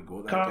fuck would go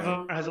at that Kurt guy?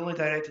 Wimmer has only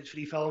directed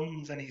 3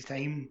 films in his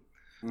time,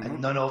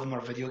 and none of them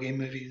are video game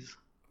movies.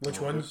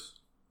 Which ones?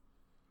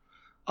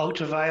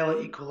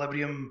 Ultraviolet,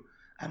 Equilibrium,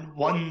 and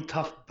One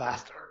Tough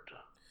Bastard.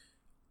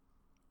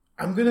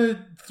 I'm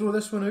gonna throw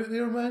this one out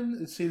there, man,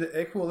 and say that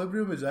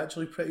Equilibrium is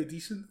actually pretty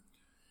decent.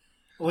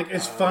 Like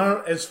as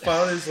far as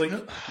like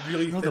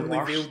really not the thinly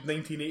worst. veiled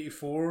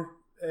 1984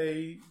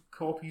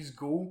 copies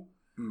go,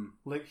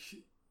 like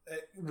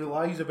it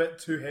relies a bit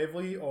too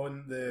heavily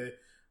on the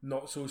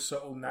not so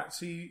subtle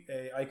Nazi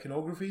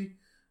iconography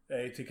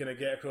to kind of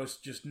get across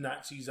just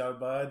Nazis are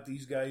bad,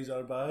 these guys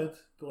are bad.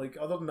 But like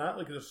other than that,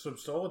 like there's some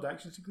solid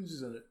action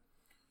sequences in it,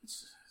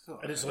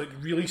 and it's like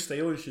really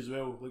stylish as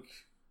well. Like.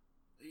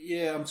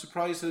 Yeah, I'm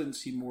surprised I didn't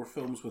see more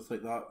films with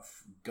like that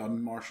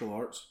gun martial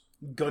arts.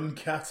 Gun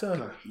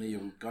kata.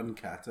 Gun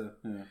kata.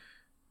 Yeah.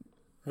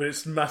 Where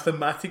it's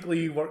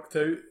mathematically worked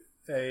out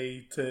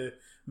to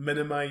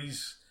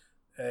minimise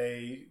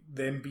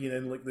them being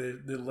in like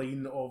the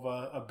line of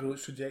a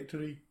bullet's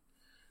trajectory.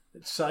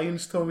 It's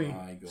science, Tommy.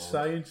 My God.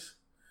 Science.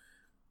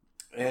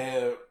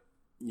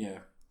 Yeah.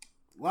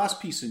 Last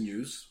piece of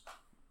news.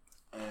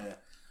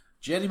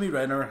 Jeremy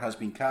Renner has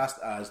been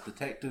cast as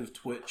Detective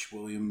Twitch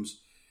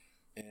Williams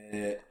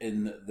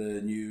in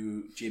the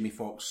new Jamie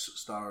Foxx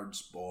starred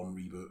Spawn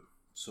reboot.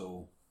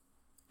 So,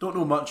 don't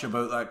know much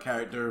about that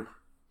character.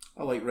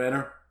 I like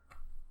Renner.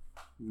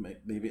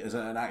 Maybe is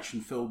it an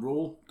action-filled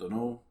role? Don't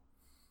know.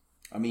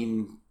 I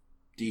mean,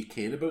 do you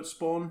care about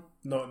Spawn?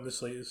 Not in the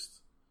slightest.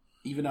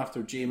 Even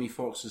after Jamie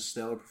Foxx's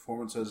stellar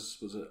performances,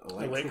 was it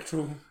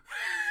Electro?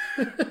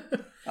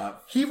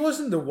 He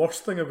wasn't the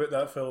worst thing about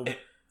that film.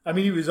 I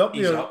mean, he was up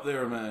there. He's up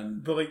there, man.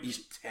 But like,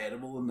 he's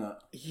terrible in that.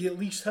 He at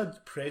least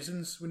had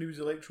presence when he was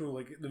Electro.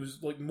 Like there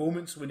was like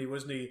moments when he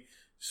wasn't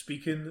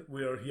speaking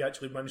where he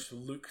actually managed to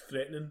look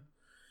threatening.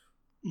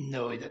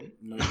 No, he didn't.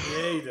 No,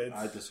 yeah, he did.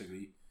 I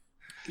disagree.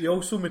 He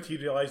also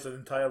materialised an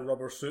entire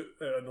rubber suit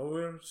out of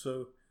nowhere,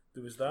 so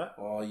there was that.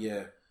 Oh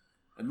yeah.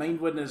 And mind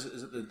when is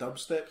it the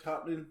dubstep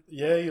happening?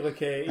 Yeah, he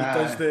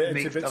does the Itsy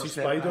makes Bitsy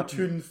dubstep Spider happen.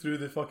 tune through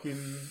the fucking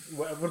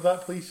whatever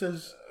that place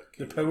is.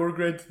 The power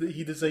grid that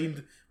he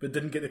designed but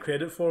didn't get the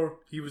credit for.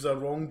 He was a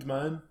wronged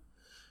man.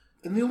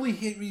 And the only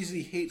reason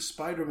he hates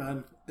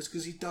Spider-Man is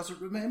because he doesn't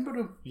remember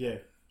him. Yeah.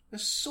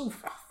 It's so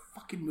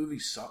fucking movie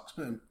sucks,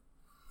 man.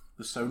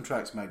 The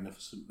soundtrack's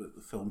magnificent, but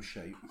the film's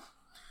shite.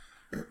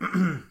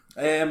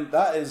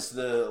 That is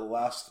the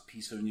last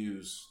piece of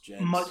news,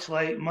 gents. Much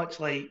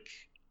like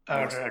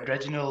our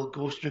original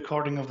ghost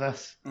recording of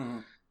this,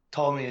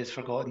 Tommy has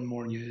forgotten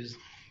more news.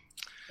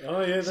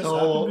 Oh yeah, this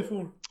happened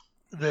before.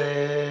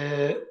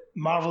 The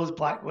Marvel's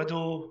Black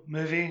Widow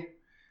movie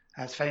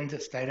has found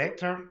its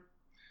director.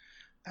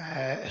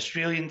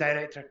 Australian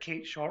director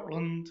Kate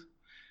Shortland,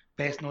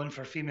 best known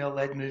for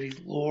female-led movies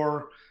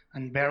Lore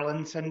and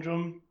Berlin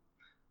Syndrome,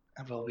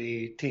 and will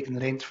be taking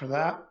the reins for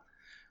that.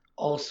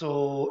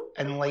 Also,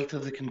 in light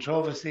of the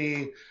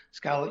controversy,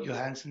 Scarlett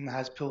Johansson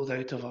has pulled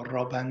out of a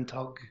Robin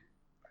Tug.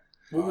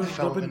 What was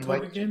film Robin in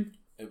Tug which- again?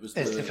 It's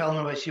the film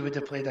in which she would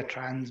have played a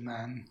trans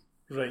man.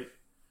 Right.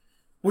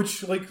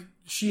 Which, like,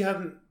 she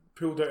hadn't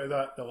pulled out of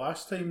that the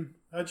last time,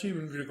 had she,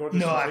 when we recorded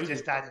No, this on I've Friday?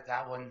 just added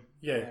that one.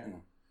 Yeah.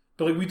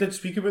 But, like, we did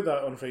speak about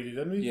that on Friday,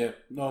 didn't we? Yeah.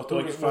 No, I thought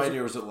Like, it was it wasn't- Friday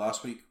or was it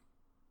last week?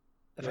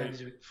 I think it was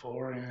the week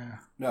before, yeah.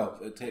 No,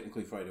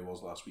 technically Friday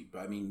was last week, but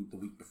I mean the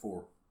week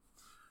before.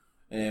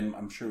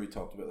 I'm sure we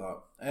talked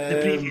about that.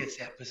 The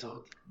previous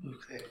episode.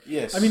 Okay.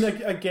 Yes. I mean,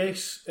 I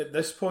guess at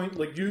this point,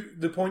 like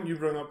the point you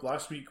brought up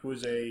last week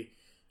was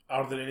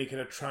are there any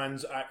kind of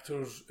trans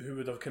actors who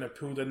would have kind of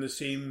pulled in the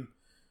same,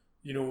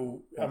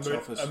 Box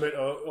office. amount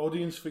of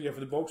audience for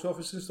the box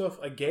office and stuff?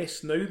 I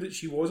guess now that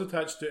she was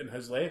attached to it and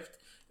has left,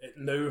 it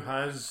now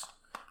has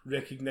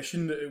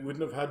recognition that it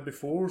wouldn't have had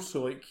before.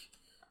 So, like,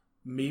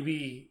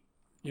 maybe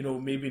now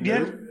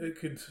it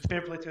could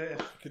Fair play to it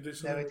if could do now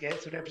something. it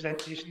gets a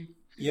representation.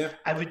 Yeah.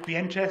 I would be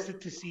interested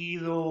to see,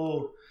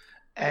 though,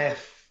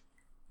 if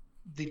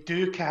they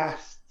do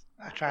cast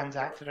a trans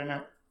actor in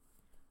it,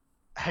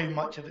 how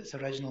much of its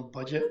original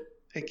budget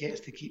it gets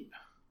to keep.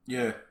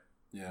 Yeah.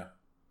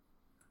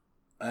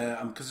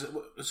 Because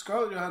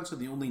Scarlett Johansson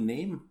the only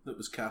name that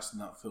was cast in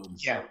that film?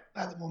 Yeah,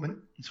 at the moment,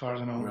 as far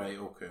as I know. Right,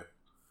 okay.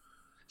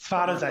 As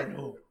far as I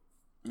know.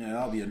 Yeah,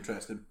 that'll be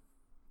interesting.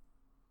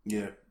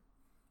 Yeah. Do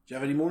you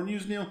have any more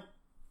news, Neil?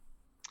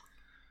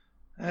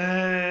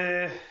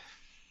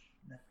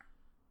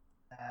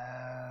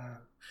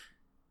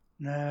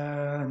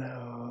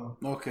 No.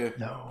 Okay.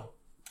 No.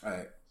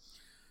 Alright.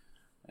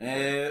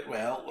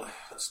 Well,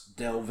 let's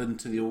delve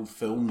into the old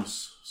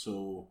films.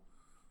 So,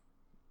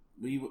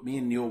 me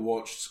and Neil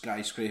watched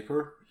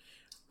Skyscraper.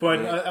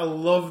 But Yeah. I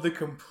love the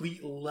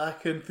complete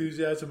lack of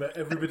enthusiasm at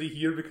everybody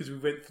here because we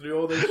went through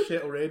all this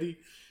shit already.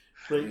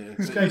 Right, Yeah.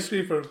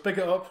 Skyscraper, pick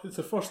it up. It's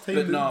the first time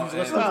But that no, these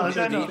listeners well, have is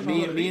that been not- to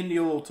me, it. me and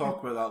Neil will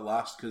talk about that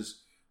last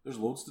because there's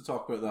loads to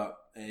talk about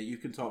that. You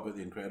can talk about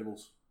The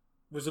Incredibles.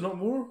 Was there not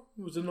more?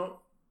 Was there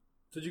not?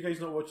 Did you guys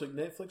not watch like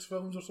Netflix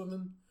films or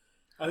something?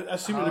 I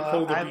seem to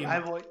recall there being.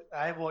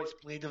 I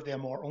watched Blade of the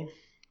Immortal,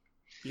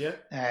 Yeah,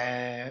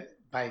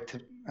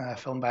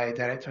 film by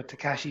director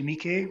Takashi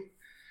Miike,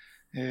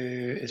 who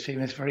is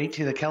famous for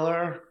Ichi the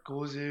Killer,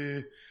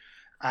 Gozu,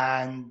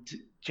 and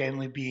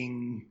generally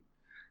being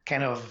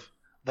kind of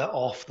the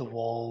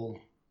off-the-wall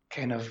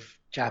kind of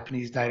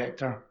Japanese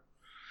director.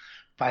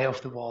 By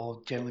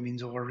off-the-wall generally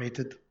means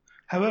overrated.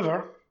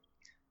 However,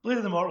 Blade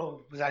of the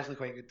Immortal was actually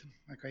quite good.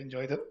 I quite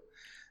enjoyed it.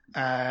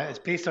 It's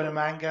based on a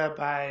manga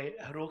by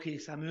Hiroki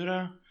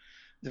Samura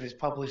that was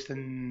published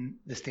in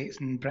the States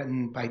and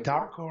Britain by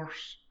Dark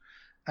Horse.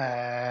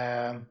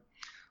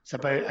 It's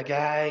about a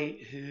guy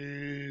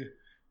who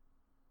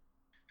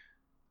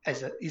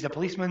he's a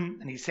policeman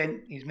and he's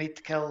made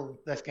to kill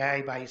this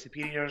guy by his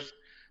superiors,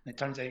 and it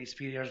turns out his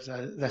superiors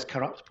are this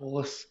corrupt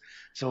polis,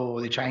 so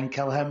they try and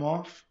kill him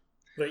off.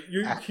 like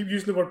you keep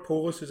using the word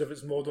polis as if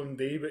it's modern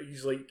day, but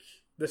he's like,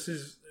 this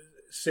is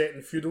set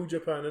in feudal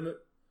Japan, isn't it?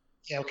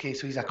 Yeah, okay,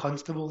 so he's a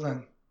constable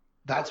then.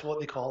 That's what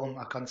they call him,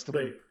 a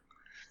constable.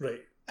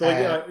 Right.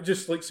 Like,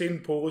 just like saying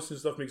polis and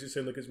stuff makes it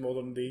sound like it's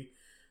modern day.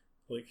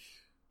 Like,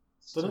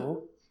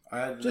 So,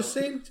 just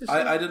saying.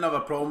 I didn't have a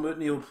problem with it,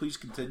 Neil. Please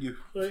continue.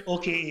 Right.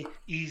 okay,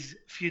 he's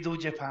feudal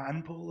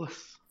Japan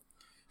polis.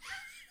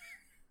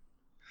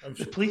 I'm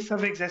The sure. police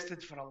have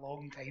existed for a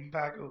long time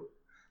back.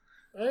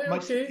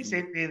 Much Okay. they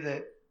said to me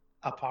that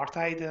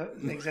apartheid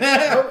existed.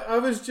 I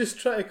was just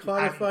trying to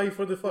clarify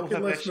for the fucking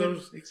Prohibition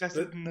listeners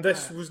existed in the that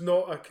this past. was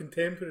not a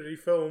contemporary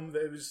film,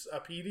 that it was a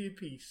period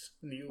piece,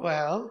 Neil.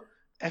 Well,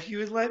 if you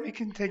would let me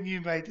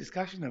continue my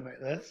discussion about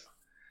this,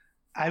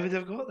 I would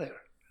have got there.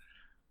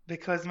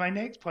 Because my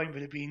next point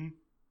would have been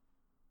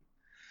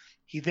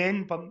he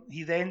then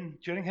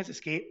during his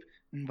escape,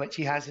 in which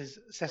he has his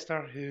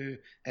sister who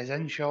is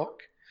in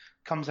shock,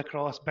 comes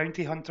across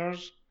bounty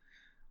hunters,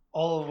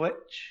 all of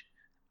which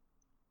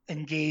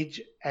engage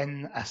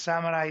in a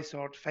samurai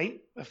sword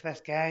fight with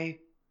this guy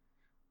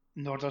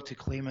in order to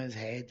claim his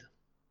head.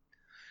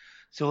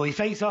 So he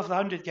fights off the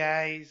 100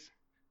 guys,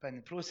 but in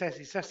the process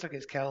his sister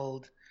gets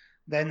killed.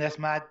 Then this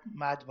mad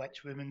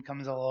witch woman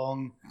comes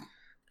along,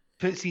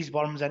 puts these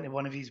worms into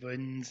one of his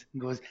wounds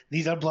and goes,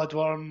 "These are blood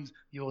worms,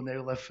 you will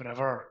now live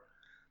forever."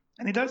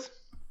 And he does.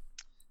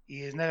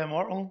 He is now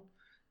immortal.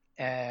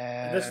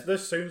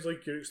 This sounds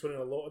like you're explaining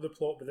a lot of the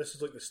plot, but this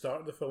is like the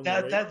start of the film.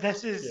 right?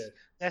 This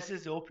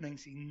is the opening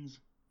scenes.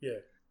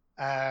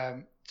 Yeah.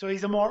 So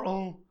he's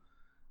immortal.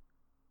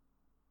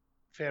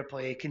 Fair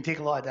play. Can take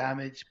a lot of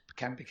damage.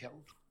 Can't be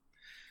killed.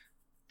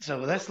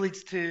 So this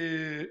leads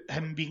to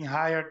him being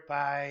hired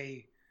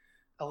by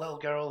a little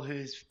girl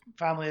whose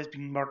family has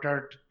been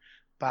murdered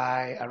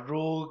by a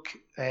rogue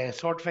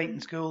sword fighting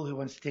school who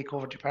wants to take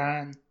over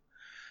Japan.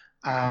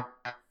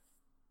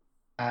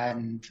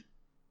 And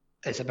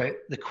it's about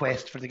the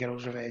quest for the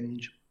girl's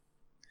revenge.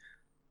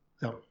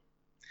 So,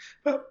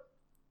 but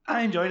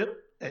I enjoyed it.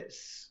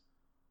 It's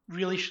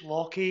really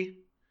schlocky.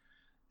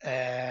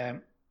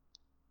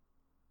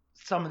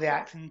 Some of the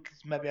acting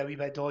is maybe a wee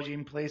bit dodgy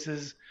in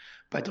places,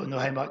 but I don't know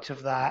how much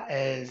of that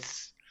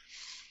is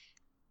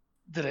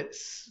that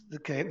it's the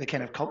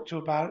kind of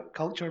culture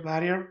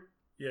barrier.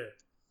 Yeah.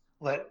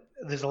 Like,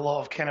 there's a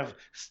lot of kind of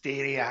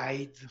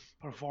starry-eyed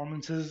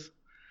performances.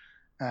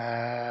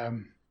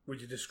 Would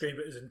you describe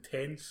it as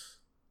intense?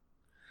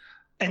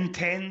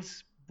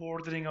 Intense,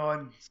 bordering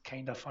on, it's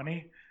kind of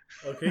funny.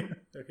 Okay.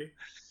 Okay.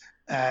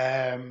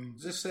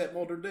 Is this set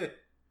modern day?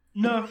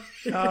 No,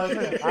 it's in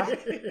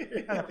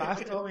the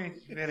past, Tommy.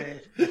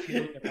 Where if you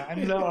know your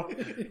hands are.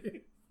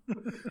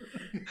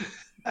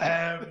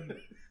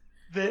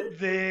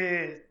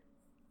 The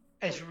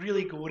it's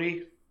really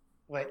gory,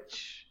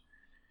 which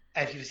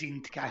if you've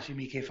seen Takashi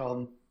Miike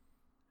film,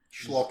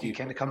 Schlocky. you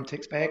kind of come to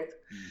expect.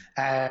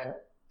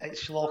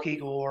 It's schlocky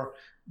gore.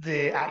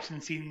 The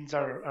action scenes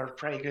are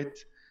pretty good.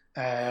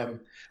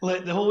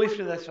 Like the whole way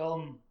through this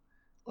film,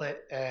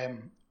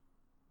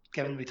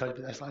 given we talked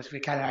about this last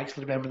week, I can't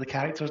actually remember the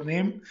character's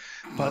name,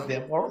 but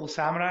the immortal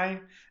samurai,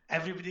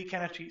 everybody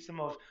kind of treats him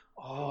of,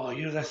 oh,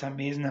 you're this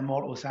amazing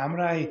immortal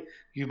samurai,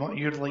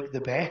 you're like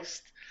the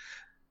best.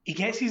 He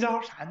gets his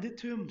arse handed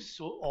to him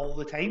so all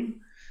the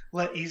time.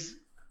 Like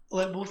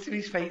most of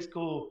his fights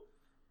go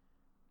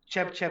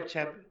chib chib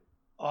chib,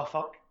 oh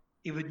fuck,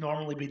 he would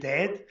normally be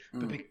dead,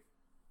 but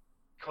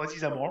because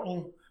he's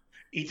immortal,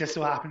 he just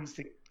so happens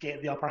to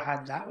get the upper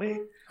hand that way.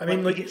 I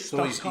mean, like,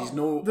 so he's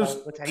no. There's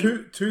all the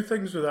time. two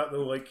things with that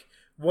though. Like,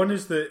 one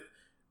is that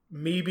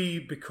maybe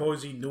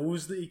because he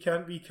knows that he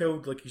can't be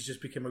killed, like he's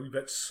just become a wee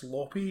bit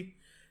sloppy.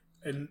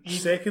 And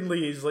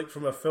secondly, is like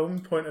from a film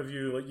point of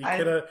view, like you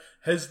kind of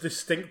his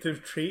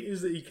distinctive trait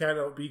is that he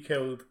cannot be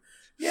killed.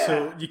 Yeah.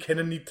 So you kind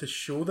of need to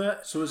show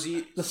that. So is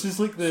he? This is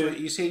like So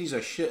you say he's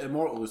a shit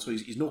immortal, so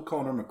he's no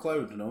Connor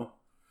McLeod, you know?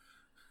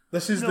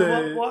 This is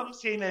what I'm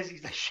saying is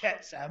he's a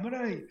shit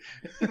samurai.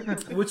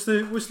 What's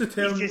the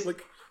term? Just,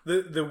 like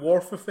the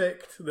Worf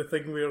effect, the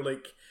thing where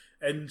like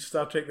in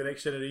Star Trek: The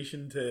Next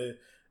Generation, to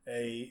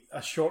a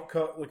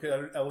shortcut, like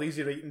a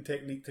lazy writing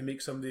technique to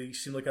make somebody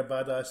seem like a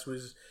badass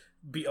was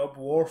beat up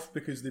Worf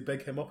because they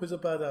big him up as a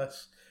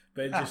badass,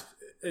 but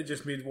it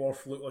just made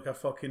Worf look like a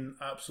fucking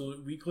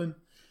absolute weakling.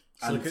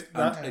 So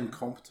and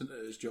incompetent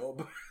at his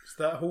job. It's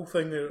that whole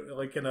thing,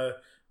 like in a,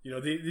 you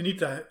know, they need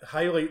to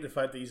highlight the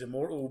fact that he's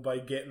immortal by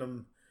getting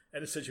him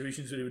into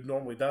situations where he would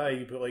normally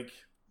die, but like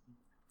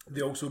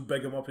they also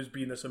big him up as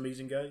being this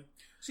amazing guy.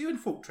 See, when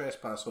folk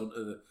trespass onto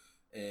the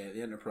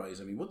Enterprise,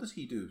 I mean, what does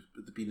he do?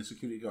 Being a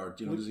security guard,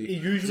 you know, does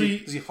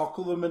he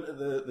huckle them into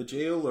the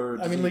jail, or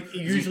does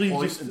he usually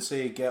point just and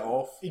say get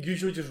off? He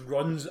usually just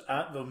runs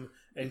at them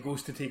and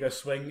goes to take a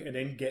swing and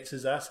then gets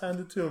his ass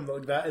handed to him.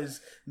 Like that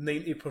is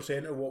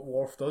 90% of what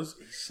Worf does.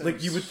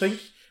 Like you would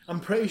think. I'm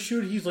pretty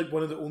sure he's like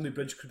one of the only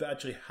bridge crew that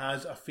actually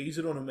has a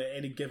phaser on him at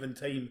any given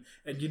time,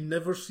 and you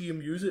never see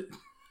him use it,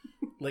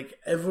 like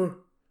ever.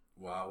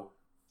 Wow.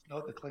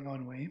 Not the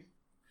Klingon way.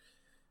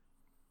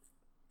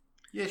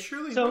 Yeah,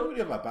 surely why would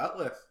you have a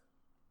batleth?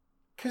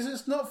 Because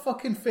it's not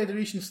fucking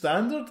Federation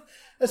standard.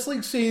 It's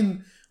like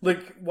saying,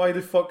 like, why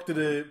the fuck do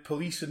the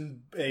police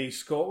in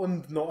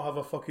Scotland not have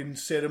a fucking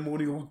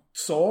ceremonial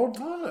sword?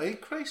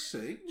 Alright, Christ's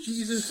sake.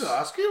 Jesus.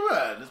 Ask you,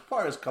 man. It's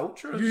part of his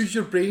culture. Use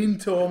your brain,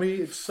 Tommy.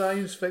 It's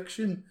science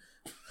fiction.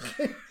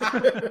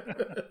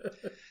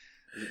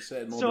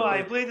 So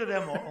I Blade of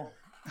the Immortal.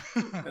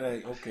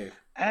 Right, okay.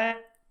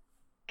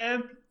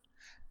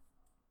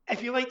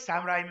 If you like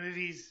samurai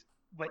movies,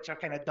 which are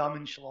kind of dumb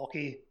and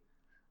schlocky,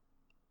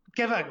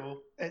 give it a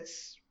go.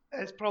 It's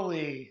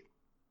probably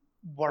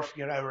worth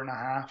your hour and a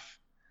half.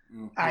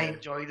 Okay. I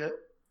enjoyed it.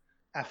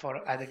 I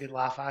thought I had a good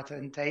laugh at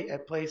it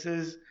at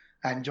places.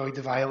 I enjoyed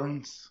the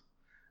violence.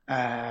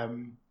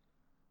 The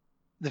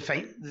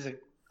fight, there's a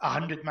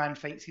 100-man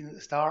fight scene at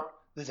the start.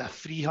 There's a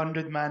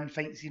 300-man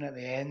fight scene at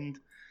the end.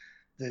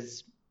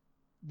 There's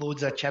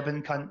loads of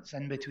chibbing cunts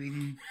in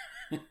between.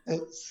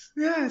 It's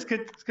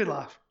good. It's a good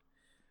laugh.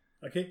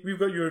 Okay, we've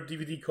got your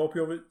DVD copy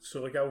of it,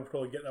 so like I will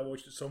probably get that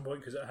watched at some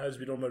point because it has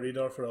been on my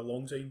radar for a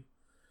long time.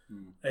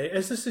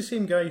 Is this the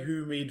same guy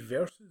who made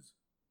Versus?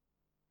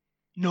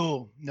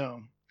 No.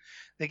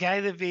 The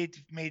guy that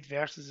made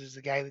Versus is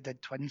the guy that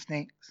did Twin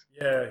Snakes.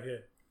 Yeah.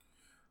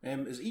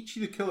 Is Ichi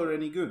the Killer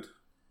any good?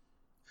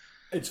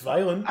 It's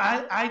violent.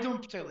 I don't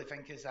particularly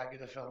think it's that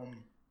good a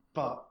film,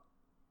 but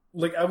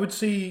like I would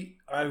say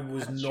I'm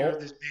not sure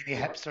there's many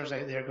hipsters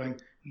out there going,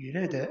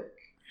 "You're a dick."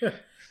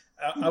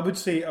 I would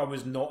say I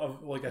was not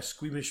a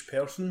squeamish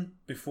person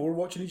before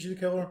watching Ichi the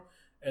Killer,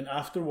 and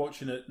after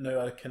watching it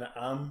now I kind of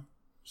am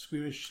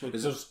squeamish. Like,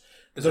 is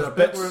there a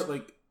bit where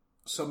like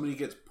somebody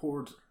gets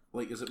poured,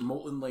 like, is it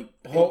molten like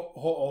hot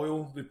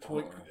oil? They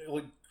pour,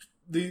 like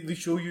they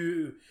show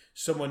you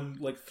someone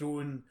like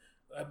throwing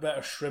a bit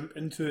of shrimp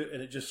into it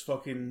and it just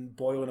fucking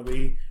boiling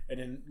away,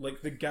 and then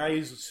like the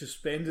guy's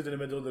suspended in the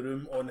middle of the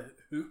room on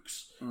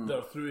hooks that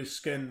are through his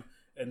skin,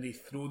 and they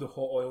throw the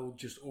hot oil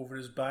just over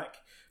his back.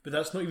 But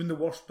that's not even the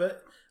worst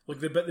bit. Like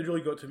the bit that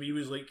really got to me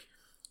was like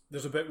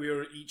there's a bit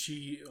where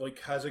Ichi like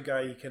has a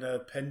guy kind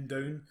of pinned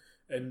down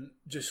and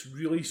just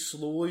really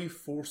slowly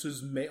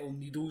forces metal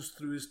needles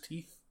through his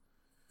teeth.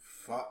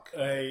 Fuck.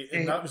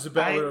 And that was the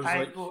bit where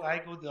I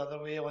go the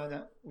other way on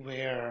it,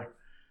 where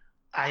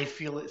I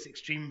feel it's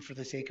extreme for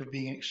the sake of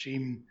being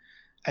extreme,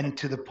 and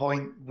to the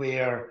point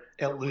where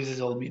it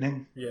loses all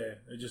meaning. Yeah,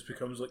 it just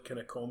becomes like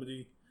kind of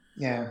comedy.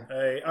 Yeah.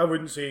 I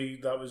wouldn't say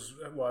that was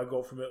what I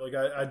got from it. Like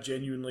I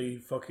genuinely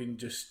fucking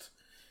just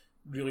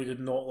really did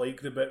not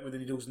like the bit with the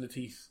needles in the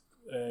teeth.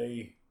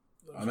 I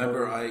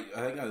remember. I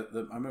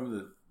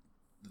remember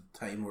the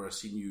time where I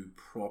seen you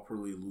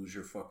properly lose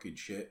your fucking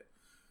shit.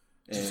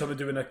 Did someone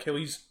do an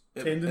Achilles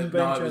tendon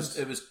No, bench?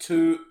 it was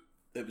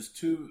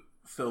two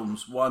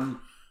films. One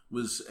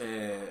was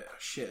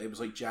it was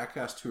like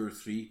Jackass 2 or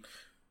 3,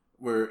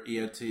 where he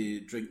had to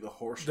drink the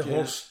horse The jizz.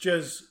 horse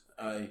jizz.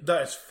 Aye.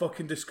 That is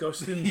fucking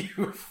disgusting. You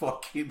were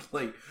fucking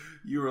like,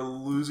 you were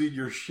losing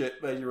your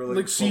shit, man. You were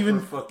like Steven,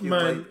 fucking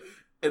man, like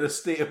in a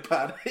state of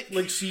panic.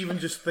 like, see, even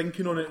just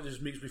thinking on it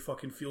just makes me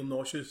fucking feel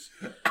nauseous.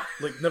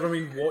 Like, never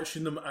mind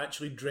watching them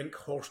actually drink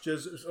horse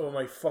jizz. Oh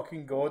my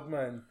fucking god,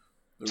 man.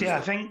 See, I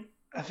think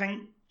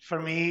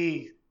for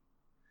me,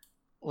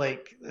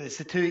 like, it's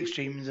the two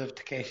extremes of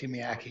Takeshi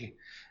Miyake.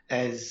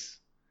 Is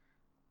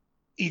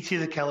E.T.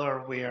 the Killer,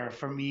 where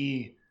for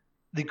me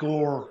the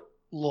gore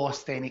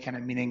lost any kind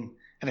of meaning,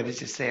 and it was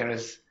just there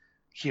as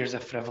here's a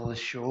frivolous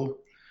show.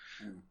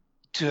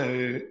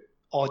 To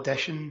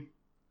Audition,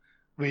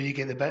 where you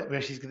get the bit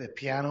where she's got the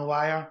piano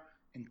wire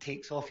and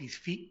takes off his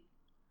feet.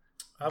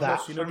 I've That,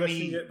 not seen for Audition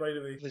me, yet, by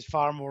the way. was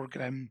far more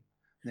grim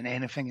than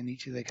anything in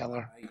E.T. the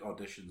Killer. I think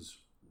Audition's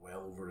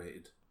well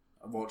overrated.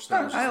 I watched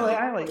that.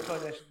 I like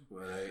Audition.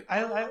 Right.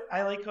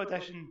 I like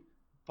Audition,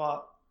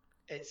 but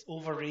it's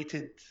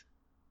overrated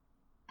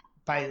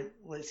by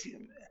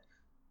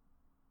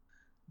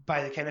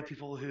by the kind of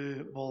people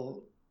who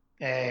will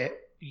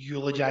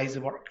eulogize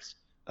the works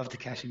of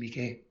Takashi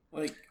Miike.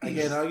 Like,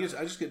 again, I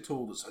just get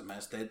told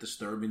it's dead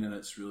disturbing and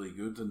it's really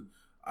good, and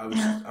I was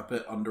a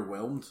bit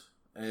underwhelmed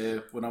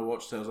when I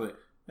watched it. I was like,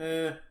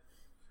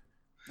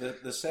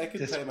 The second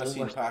Just time I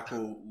seen over.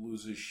 Paco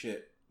lose his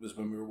shit was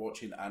when we were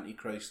watching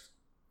Antichrist.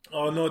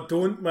 Oh no,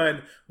 don't,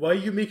 man. Why are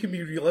you making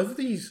me relive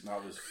these?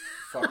 That was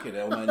fucking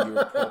hell, man. You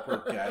were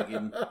proper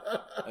gagging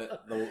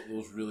at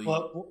those really...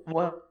 What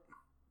was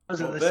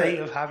it? What The bit? sight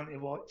of having to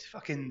watch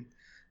fucking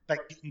Big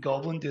Beaten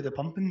Goblin do the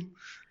pumping?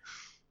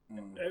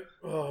 Mm.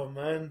 Oh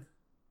man.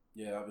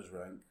 Yeah, that was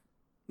rank.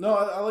 No,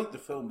 I liked the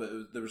film, but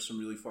there were some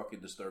really fucking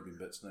disturbing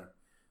bits in there.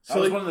 That So,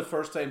 was like- one of the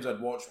first times I'd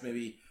watched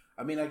maybe...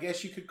 I mean, I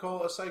guess you could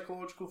call it a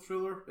psychological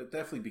thriller. It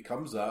definitely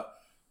becomes that.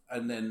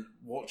 And then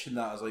watching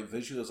that as like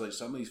visually, as like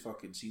some of these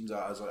fucking scenes,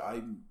 I was like,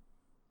 I'm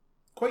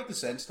quite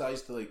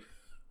desensitized to like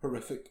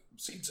horrific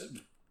scenes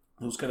in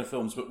those kind of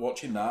films. But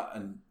watching that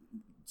and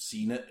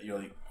seeing it, you're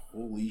like,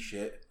 holy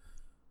shit.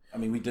 I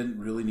mean, we didn't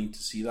really need to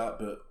see that,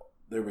 but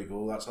there we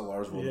go. That's a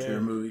Lars von Yeah.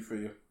 Trier movie for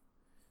you.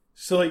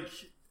 So, like,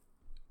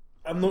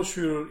 I'm not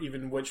sure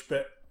even which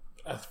bit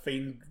I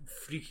find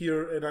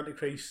freakier in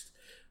Antichrist.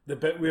 The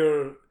bit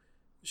where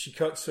she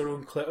cuts her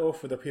own clit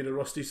off with a pair of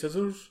rusty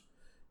scissors,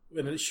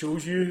 and it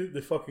shows you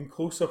the fucking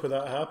close-up of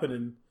that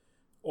happening,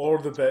 or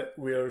the bit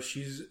where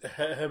she's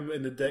hit him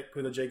in the dick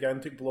with a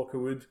gigantic block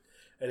of wood,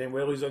 and then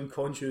while he's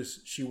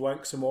unconscious, she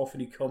wanks him off and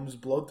he comes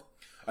blood.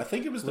 I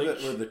think it was the Like-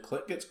 bit where the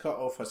clit gets cut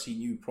off. I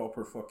seen you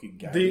proper fucking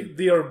gagging.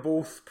 They are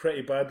both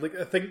pretty bad. Like,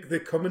 I think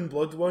the coming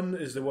blood one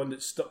is the one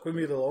that stuck with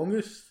me the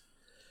longest.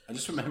 I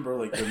just remember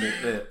like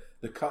when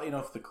the cutting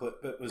off the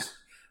clip bit was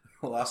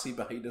the lassie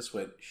behind us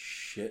went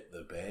shit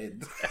the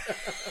bed.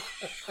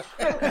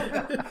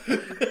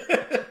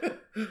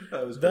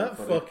 That was That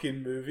pretty funny.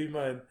 fucking movie,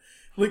 man.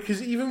 Like,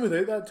 because even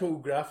without that total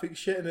graphic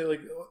shit in it,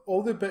 like,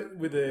 all the bit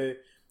with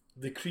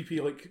the creepy,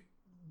 like,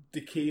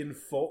 decaying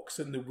fox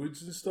in the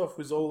woods and stuff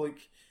was all,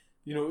 like,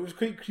 you know, it was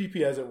quite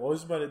creepy as it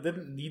was, man. It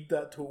didn't need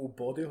that total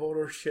body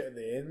horror shit at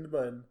the end,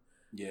 man.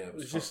 Yeah, It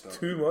was fucked just up.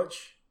 too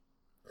much.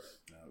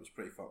 Yeah, it was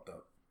pretty fucked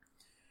up.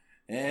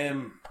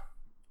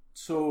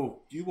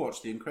 So you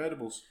watched The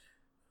Incredibles?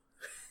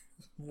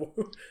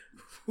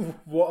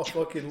 What a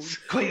fucking...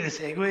 Quite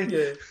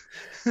the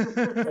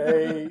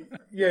segue.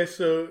 Yeah,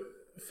 so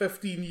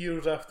 15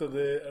 years after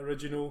the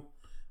original,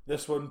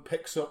 this one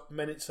picks up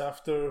minutes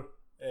after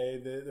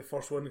the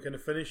first one kind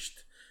of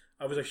finished.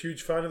 I was a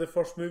huge fan of the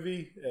first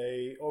movie.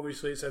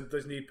 Obviously, it's a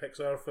Disney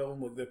Pixar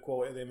film. Like, the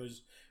quality of them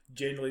is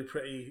generally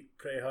pretty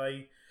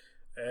high.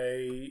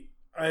 I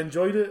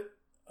enjoyed it.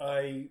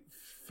 I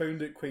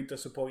found it quite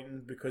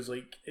disappointing because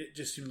like it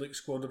just seemed like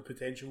squandered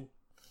potential.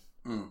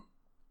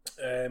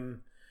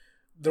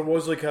 There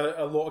was like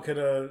a lot of kind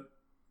of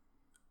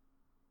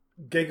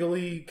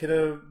giggly kind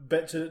of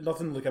bits in it,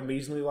 nothing like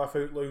amazingly laugh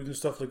out loud and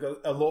stuff. Like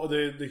a lot of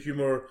the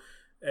humour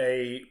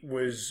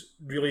was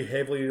really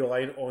heavily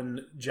reliant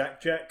on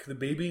Jack the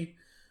baby,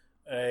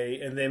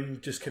 and them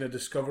just kind of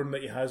discovering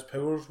that he has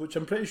powers, which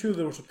I'm pretty sure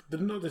they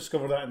did not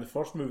discover that in the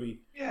first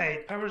movie. Yeah,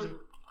 powers.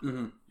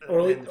 Mm-hmm. Or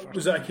in the like, first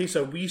was that a one. case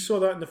of we saw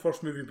that in the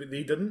first movie but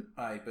they didn't?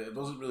 Aye, but it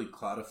wasn't really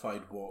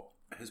clarified what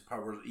his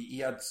powers... He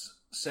had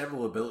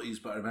several abilities,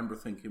 but I remember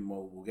thinking,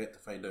 well, we'll get to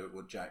find out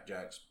what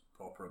Jack's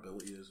proper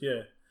ability is.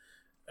 Yeah.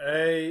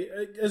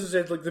 As I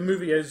said, like the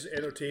movie is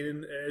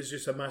entertaining. It is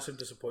just a massive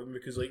disappointment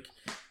because like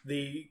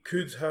they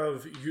could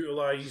have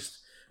utilised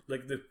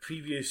like the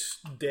previous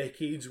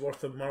decades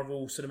worth of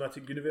Marvel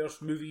Cinematic Universe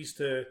movies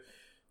to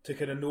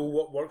kind of know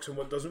what works and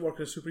what doesn't work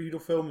in a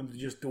superhero film, and they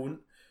just don't.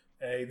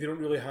 They don't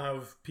really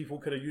have people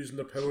kind of using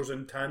their powers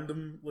in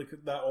tandem like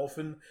that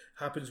often.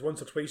 Happens once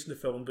or twice in the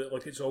film, but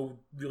like it's all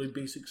really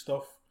basic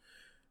stuff.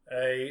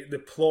 The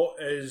plot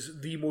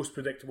is the most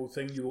predictable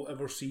thing you will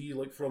ever see.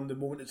 Like, from the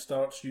moment it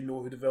starts, you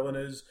know who the villain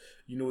is.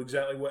 You know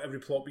exactly what every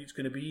plot beat's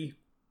going to be.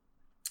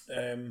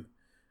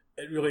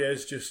 It really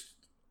is just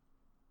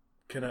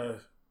kind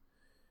of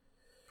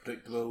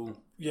predictable.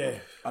 Yeah,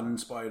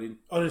 uninspiring.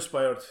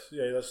 Uninspired.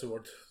 Yeah, that's the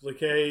word.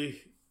 Like,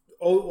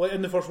 like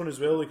in the first one as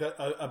well. Like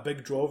a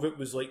big draw of it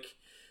was like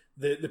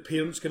the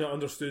parents kind of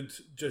understood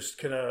just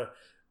kind of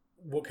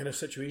what kind of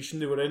situation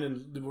they were in,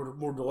 and they were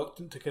more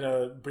reluctant to kind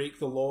of break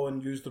the law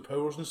and use their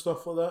powers and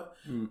stuff like that.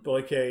 But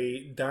like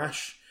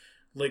Dash,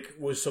 like,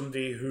 was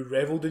somebody who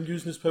revelled in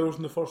using his powers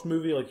in the first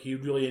movie. Like, he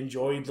really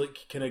enjoyed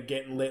like kind of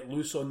getting let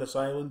loose on this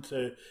island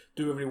to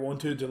do whatever he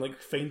wanted, and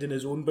like finding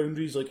his own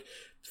boundaries, like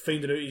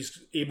finding out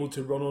he's able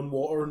to run on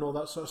water and all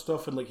that sort of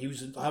stuff, and like he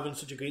was having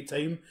such a great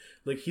time.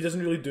 Like, he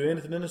doesn't really do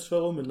anything in this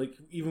film, and like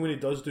even when he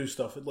does do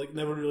stuff, it like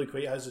never really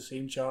quite has the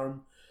same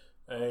charm.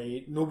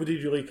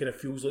 Nobody really kind of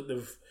feels like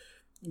they've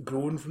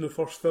grown from the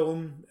first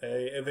film.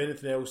 If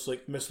anything else,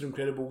 like, Mr.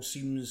 Incredible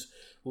seems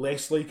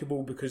less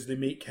likeable because they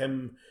make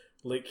him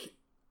like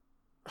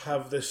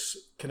have this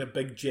kind of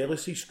big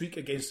jealousy streak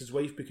against his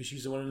wife because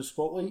she's the one in the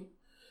spotlight.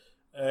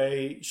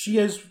 She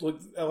is like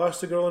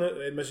Elastigirl in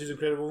it, Mrs.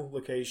 Incredible.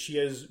 Like, she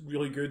is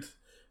really good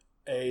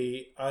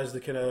as the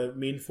kind of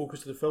main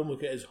focus of the film.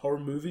 Like, it is her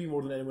movie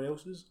more than anyone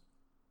else's.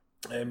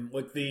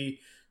 Like, they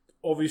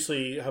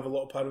obviously have a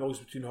lot of parallels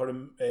between her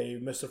and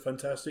Mr.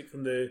 Fantastic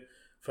from the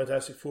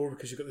Fantastic Four,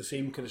 because you've got the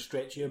same kind of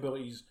stretchy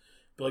abilities,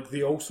 but like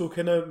they also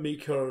kind of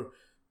make her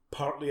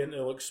partly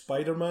into like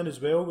Spider-Man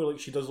as well, where like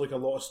she does like a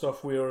lot of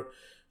stuff where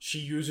she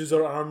uses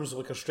her arms,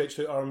 like her stretched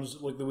out arms,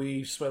 like the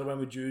way Spider-Man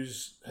would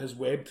use his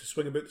web to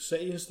swing about the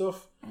city and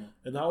stuff,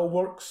 and that all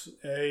works.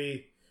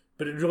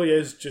 But it really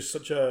is just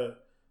such a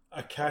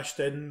cashed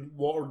in,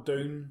 watered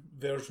down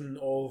version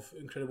of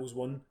Incredibles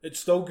 1. It's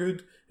still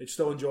good, it's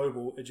still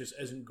enjoyable, it just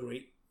isn't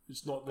great.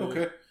 It's not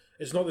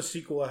the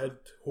sequel I had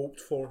hoped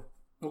for.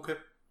 Okay.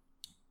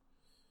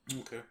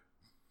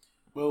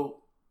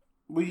 Well,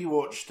 we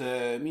watched, me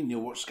and Neil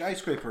watched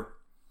Skyscraper.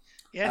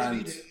 Yes,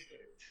 we did.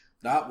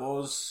 That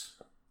was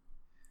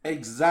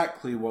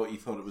exactly what you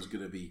thought it was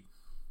going to be.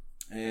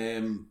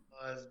 It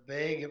was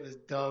big, it was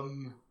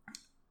dumb.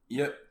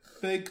 Yep,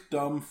 big,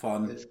 dumb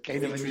fun. It's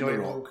kind of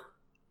enjoyable.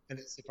 And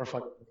it's super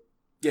fun.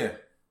 Yeah.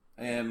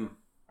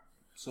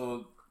 So,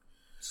 the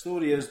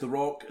story is The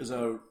Rock is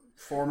a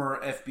former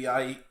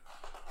FBI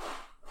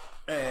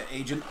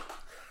agent.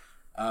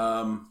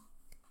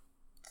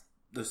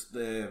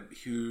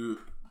 Who,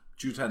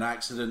 due to an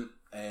accident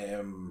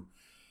in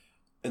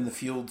the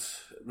field,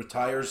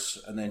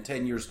 retires, and then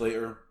 10 years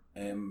later,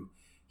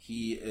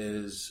 he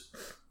is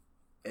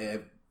he's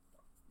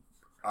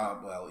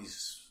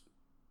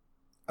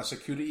a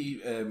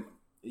security.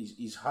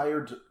 He's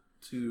hired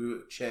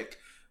to check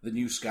the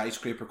new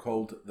skyscraper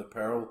called the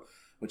Pearl,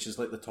 which is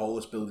like the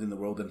tallest building in the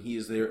world, and he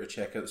is there to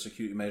check out the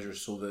security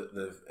measures so that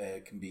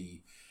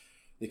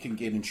they can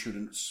gain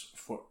insurance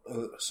for.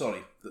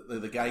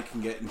 The guy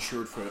can get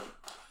insured for it,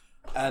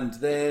 and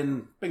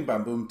then bing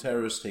bam boom,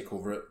 terrorists take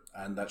over it,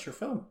 and that's your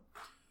film.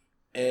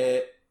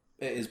 It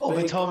is. Oh,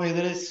 but Tommy,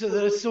 there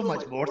is so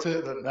much more to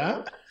it than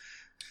that.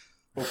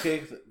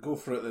 Okay, go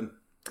for it then.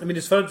 I mean,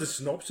 as far as the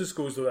synopsis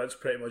goes, though, that's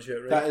pretty much it,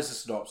 right? That is the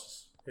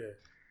synopsis. Yeah,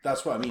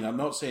 that's what I mean. I'm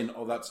not saying,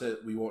 oh, that's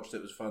it. We watched it,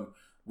 it was fun.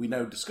 We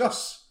now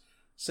discuss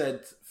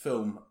said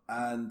film,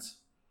 and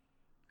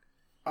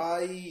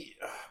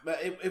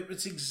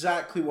it's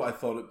exactly what I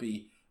thought it'd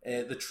be.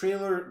 The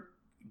trailer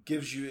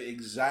gives you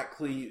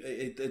exactly.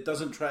 It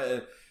doesn't try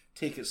to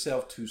take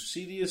itself too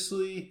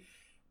seriously.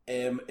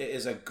 It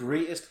is a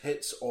greatest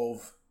hits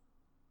of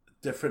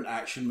different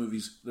action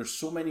movies. There's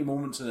so many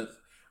moments in it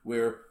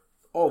where,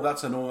 oh,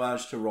 that's an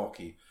homage to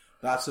Rocky.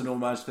 That's an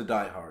homage to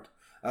Die Hard.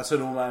 That's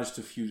an homage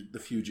to The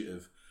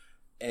Fugitive.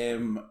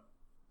 And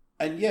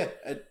yeah,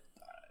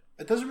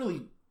 it doesn't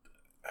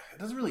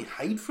really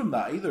hide from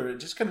that either. It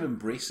just kind of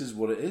embraces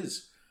what it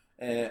is.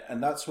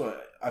 And that's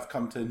what I've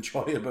come to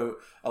enjoy about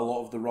a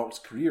lot of The Rock's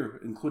career,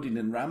 including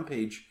in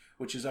Rampage,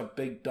 which is a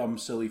big, dumb,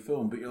 silly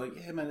film. But you're like,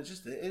 yeah, man,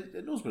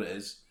 it knows what it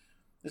is.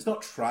 It's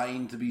not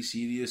trying to be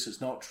serious. It's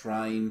not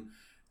trying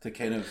to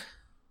kind of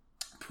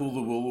pull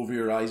the wool over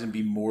your eyes and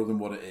be more than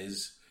what it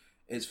is.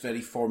 It's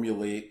very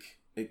formulaic.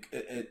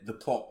 The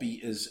plot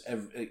beat is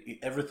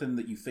everything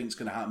that you think is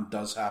going to happen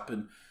does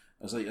happen.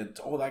 I was like,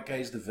 oh, that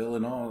guy's the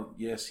villain. Oh,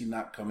 yeah, seen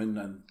that coming.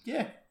 And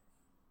yeah,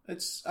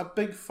 it's a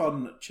big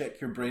fun, check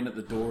your brain at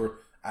the door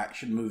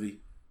action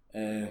movie.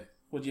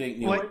 What do you think,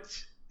 Neil?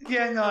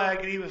 Yeah, no, I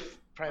agree with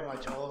pretty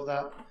much all of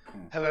that.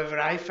 However,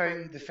 I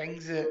found the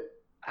things that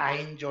I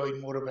enjoyed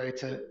more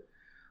about it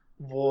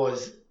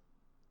was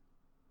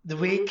the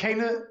way it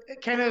kind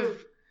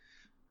of,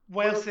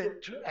 whilst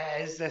it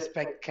is this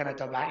big kind of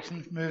dumb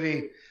action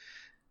movie,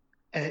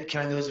 and it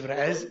kind of knows what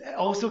it is, it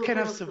also kind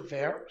of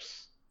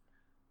subverts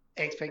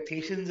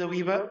expectations a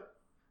wee bit,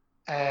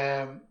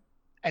 in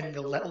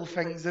the little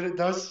things that it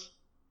does,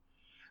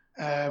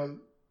 and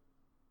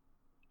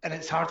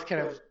it's hard to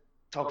kind of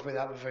talk about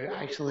that without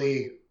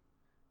actually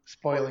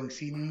spoiling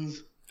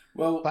scenes.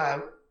 Well,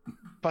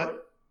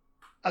 but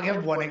I'll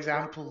give one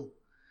example.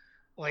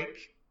 Like,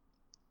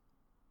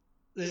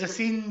 there's a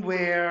scene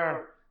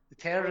where the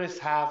terrorists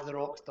have The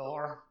Rock's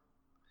daughter,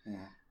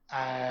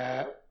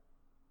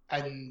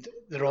 and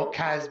The Rock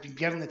has been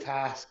given the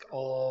task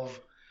of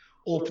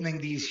opening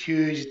these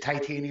huge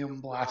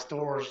titanium blast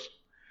doors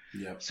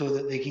so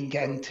that they can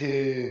get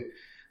into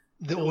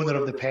the owner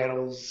of the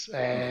Pearl's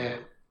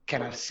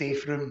kind of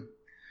safe room.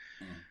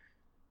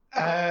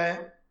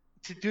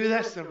 To do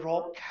this, The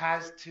Rock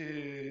has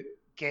to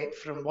get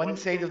from one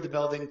side of the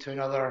building to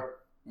another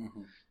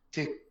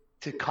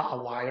to cut a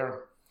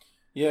wire.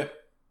 Yeah.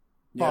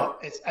 But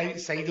it's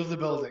outside of the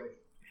building.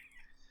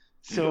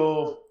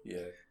 So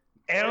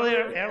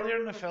earlier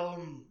in the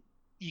film,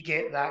 you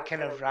get that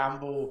kind of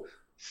Rambo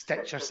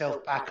stitch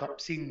yourself back up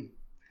scene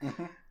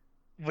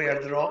where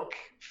The Rock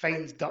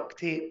finds duct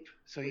tape,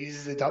 so he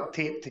uses the duct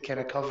tape to kind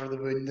of cover the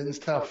wound and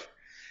stuff,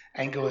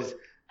 and goes,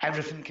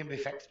 everything can be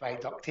fixed by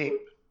duct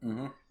tape.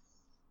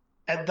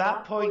 At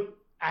that point,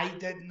 I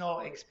did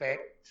not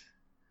expect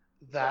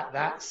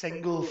that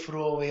single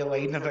throwaway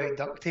line about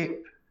duct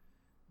tape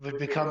would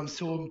become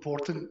so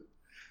important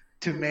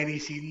to many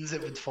scenes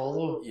that would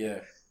follow.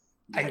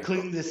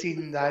 Including the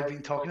scene that I've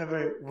been talking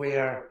about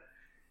where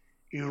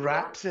he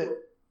wraps it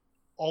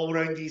all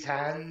around his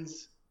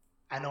hands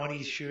and on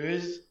his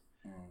shoes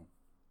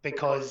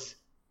because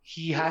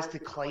he has to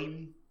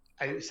climb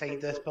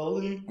outside this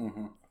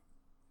building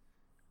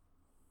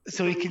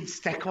so he can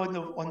stick on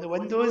the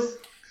windows.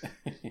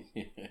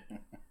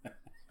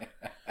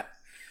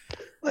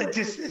 Like,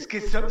 just it's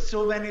got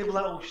so many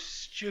little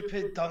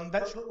stupid dumb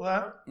bits like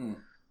that.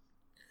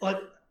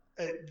 Like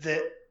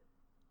that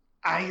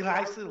I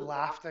actually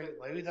laughed out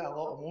loud at a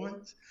lot of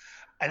moments,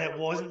 and it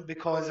wasn't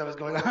because I was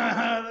going,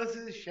 this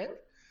is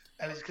shit.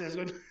 It was because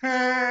I was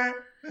going,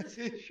 this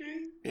is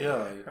shit.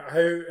 Yeah. How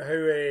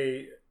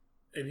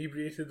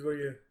inebriated were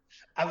you?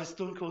 I was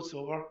stone cold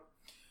sober.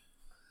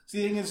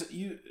 See, the thing is,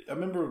 I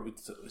remember we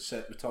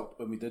talked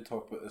when we did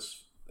talk about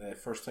this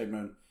first time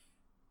round.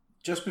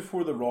 Just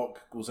before The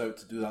Rock goes out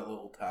to do that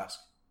little task,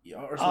 he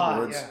utters the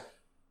words,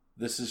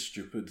 "This is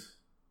stupid."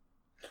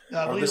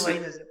 No, the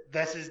line is,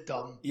 "This is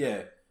dumb."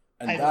 Yeah,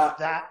 and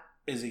that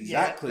is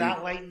exactly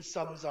that line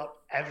sums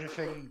up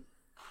everything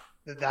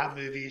that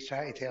movie is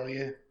trying to tell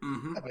you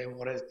about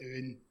what it's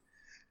doing,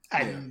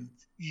 and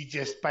you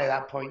just by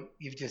that point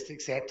you've just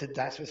accepted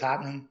that's what's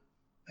happening,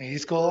 and you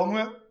just go along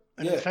with it,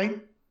 and it's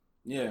fine.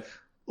 Yeah,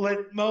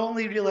 like my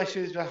only real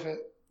issues with it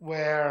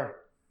were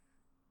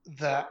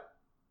that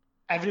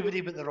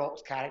everybody but The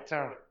Rock's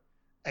character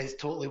is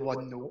totally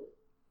one note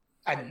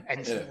and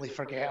instantly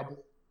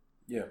forgettable.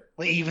 Yeah,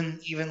 like even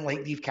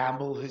like Neve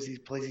Campbell, who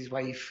plays his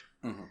wife,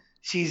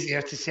 she's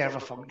there to serve a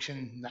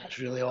function. That's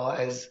really all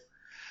it is.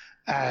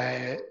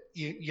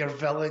 Your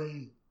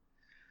villain,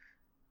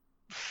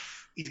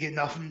 he's got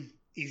nothing.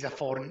 He's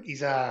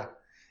a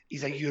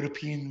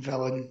European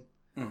villain.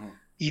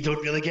 You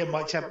don't really get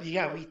much up. You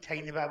get a wee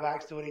tiny bit of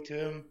backstory to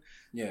him,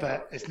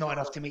 but it's not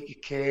enough to make you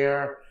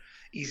care.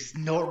 He's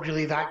not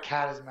really that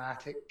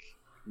charismatic.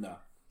 No.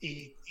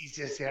 He's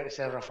just there to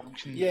serve a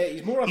function. Yeah,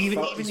 he's more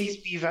even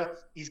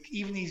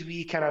his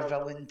wee kind of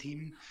villain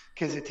team,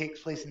 because it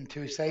takes place in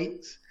two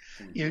sites.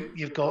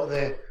 You've got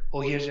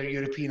here's your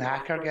European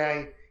hacker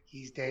guy.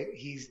 He's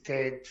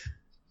dead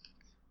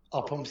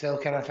up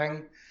himself kind of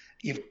thing.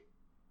 You've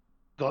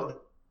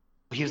got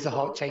here's the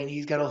hot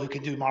Chinese girl who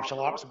can do martial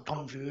arts and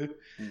kung fu,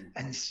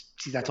 and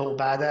she's a total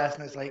badass.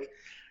 And it's like,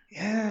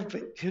 yeah,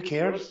 but who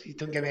cares? You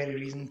don't give me any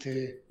reason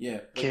to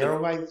care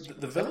why.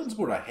 The villain's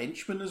more a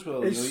henchman as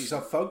well. He's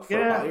a thug for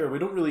hire. We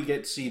don't really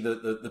get to see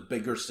the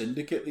bigger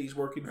syndicate that he's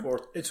working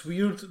for. It's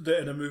weird that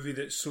in a movie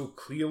that so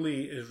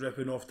clearly is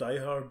ripping off Die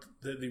Hard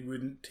that they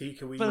wouldn't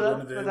take away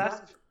one of the... But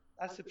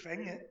that's the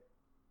thing.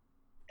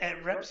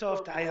 It rips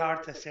off Die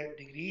Hard to a certain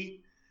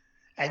degree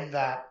in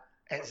that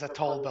it's a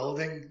tall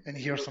building and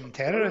here's some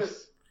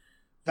terrorists.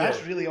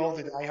 That's really all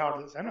the Die Hard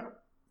that's in it.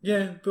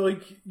 Yeah, but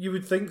like you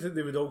would think that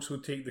they would also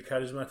take the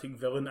charismatic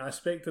villain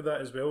aspect of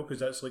that as well,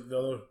 because that's like the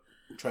other.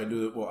 Try and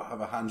do it.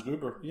 Have a Hans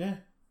Gruber. Yeah.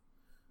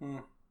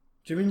 Do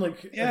you mean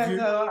like? Yeah,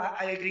 no,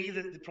 I agree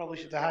that they probably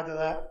should have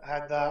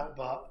had that,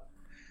 but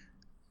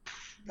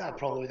that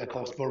probably would have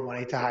cost more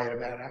money to hire a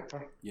better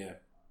actor. Yeah.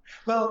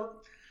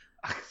 Well,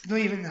 it's not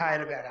even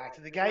hire a better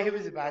actor. The guy who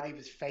was the baddie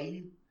was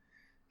fine.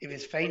 He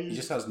was fine. He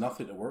just has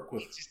nothing to work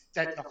with. He just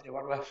had nothing to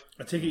work with.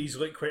 I take it he's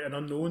like quite an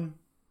unknown.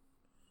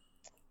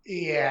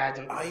 Yeah, I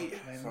don't know.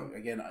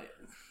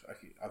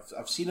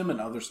 I've seen him in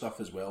other stuff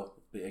as well.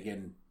 But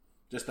again,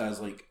 just as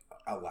like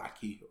a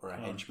lackey or a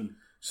henchman.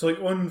 So like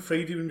on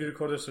Friday when we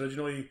recorded this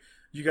originally,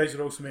 you guys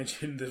were also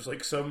mentioning there's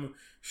like some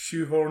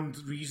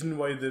shoehorned reason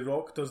why The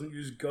Rock doesn't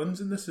use guns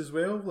in this as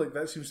well. Like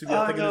that seems to be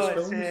a thing in his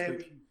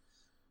films.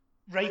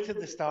 Right at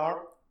the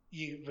start,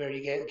 where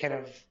you get kind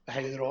of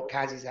how The Rock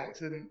has his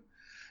accident.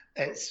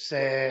 It's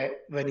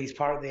when he's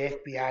part of the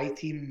FBI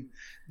team,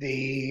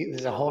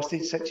 there's a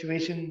hostage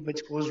situation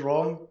which goes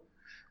wrong,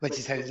 which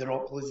is how The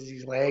Rock loses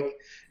his leg.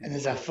 And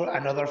there's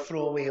another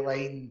throwaway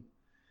line,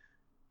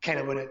 kind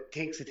of when it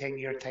takes the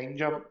 10-year time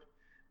jump,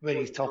 where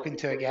he's talking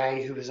to a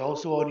guy who was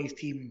also on his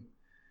team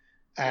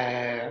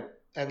at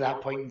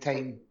that point in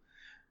time,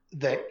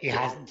 that he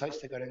hasn't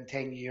touched a gun in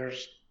 10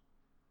 years.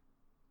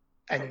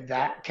 And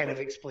that kind of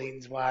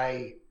explains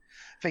why,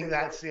 I think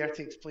that's there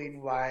to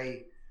explain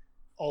why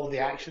all the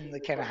action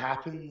that kind of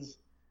happens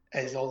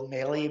is all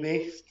melee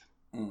based.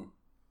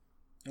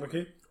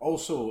 Okay.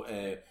 Also,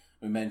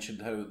 we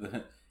mentioned how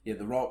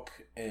the Rock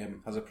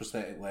has a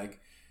prosthetic leg,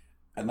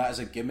 and that is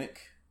a gimmick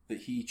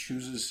that he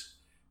chooses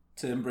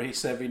to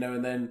embrace every now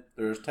and then.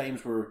 There's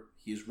times where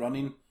he is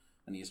running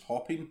and he is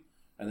hopping,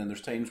 and then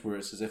there's times where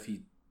it's as if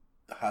he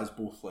has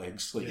both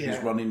legs, like he's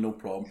running no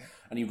problem,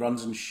 and he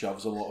runs and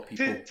shoves a lot of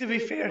people. To be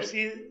fair,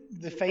 see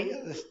the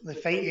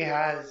fight he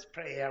has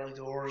pretty early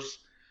doors,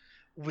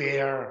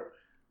 where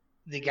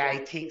the guy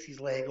takes his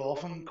leg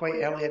off him quite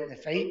early in the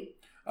fight,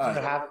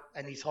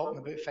 and he's talking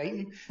about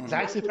fighting. It's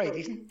actually pretty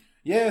decent.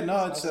 Yeah,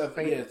 no, it's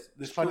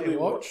it's fun to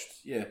watch.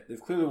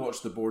 They've clearly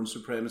watched the Bourne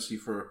Supremacy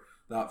for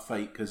that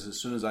fight, because as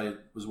soon as I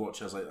was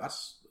watching, I was like,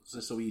 is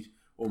this a wee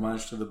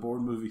homage to the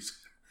Bourne movies?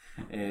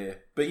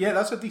 But yeah,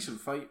 that's a decent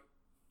fight.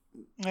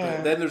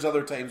 But then there's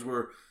other times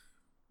where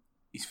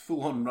he's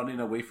full on running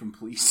away from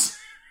police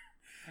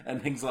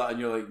and things like that, and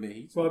you're like,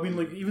 mate. Well, I mean,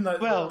 like even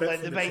that. Well,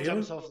 bit the guy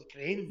jumps off the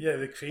crane. Yeah,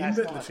 the crane That's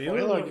bit not in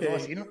the a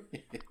trailer.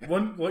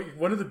 spoiler,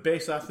 One of the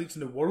best athletes in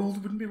the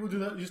world wouldn't be able to do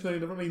that just now.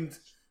 Never mind,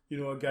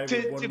 a guy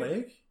with one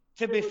leg.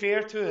 To be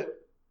fair to it,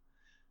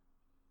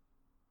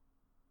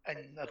 and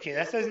okay,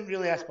 this isn't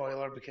really a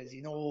spoiler because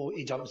he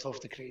jumps off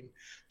the crane.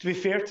 To be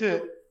fair to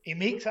it, he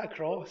makes it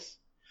across,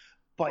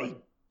 but he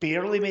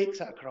barely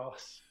makes it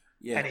across.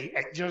 Yeah. And he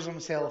injures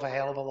himself a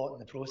hell of a lot in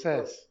the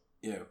process.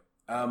 Yeah.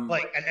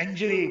 Like an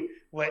injury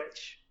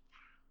which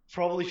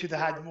probably should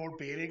have had more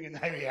bearing in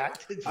how he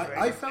acted.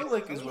 I felt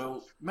like as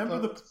well. Remember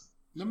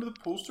the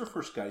poster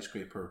for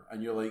Skyscraper,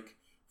 and you're like,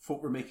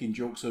 folk were making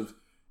jokes of,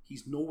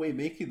 he's no way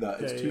making that.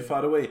 It's too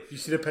far away. You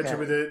see the picture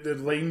with the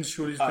lines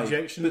showing his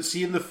projection. But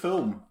see in the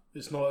film,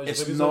 it's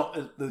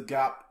not. The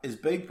gap is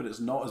big, but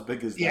it's not as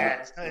big as that.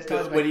 Yeah, it's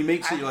not when he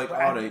makes it, you're like,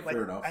 all right,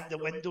 fair enough. And the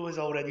window is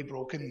already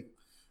broken.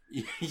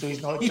 So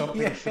he's not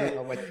jumping through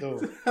a window.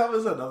 That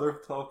was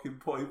another talking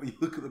point. When you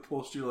look at the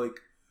poster, you're like,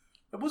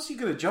 what's he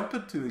going to jump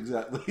into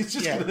exactly? He's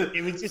just going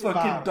to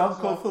fucking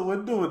dunk off the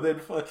window and then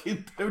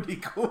fucking down he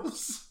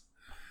goes.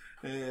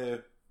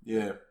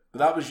 Yeah, but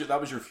that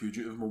was your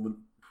fugitive moment.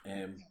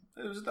 It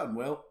was done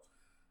well.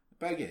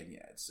 But again,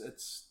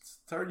 it's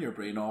turn your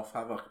brain off,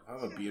 have a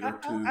beer or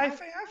two. I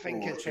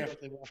think it's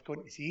perfectly worth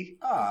going to see.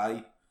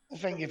 Aye. I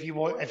think if you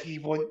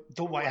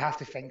don't want to have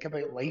to think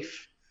about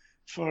life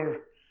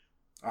for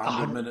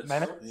 100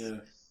 minutes. Yeah.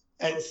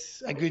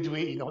 It's a good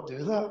way to not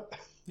do that.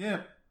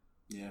 Yeah.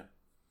 Do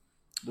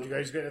you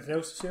guys got anything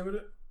else to say about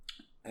it?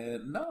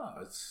 No,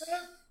 it's.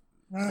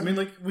 I mean,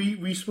 like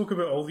we spoke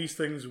about all these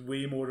things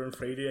way more on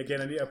Friday. Again,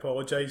 I need to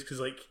apologise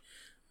because,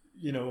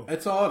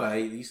 it's all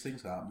right. These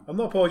things happen. I'm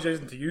not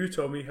apologising to you,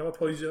 Tommy. I'm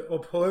apologising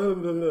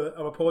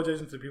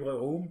to the people at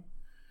home.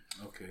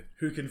 Okay.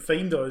 Who can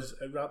find us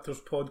at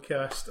Raptors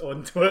Podcast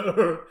on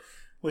Twitter.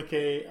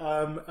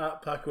 I'm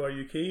at Paco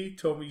UK,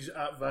 Tommy's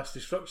at Vast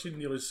Destruction,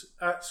 Neil is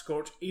at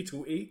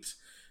Scorch808.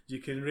 You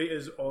can rate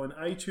us on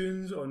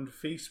iTunes, on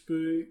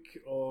Facebook,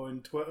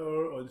 on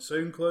Twitter, on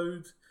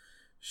SoundCloud.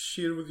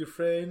 Share with your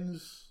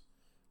friends.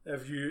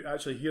 If you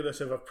actually hear this,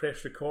 if I've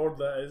pressed record,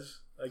 that is,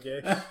 I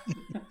guess.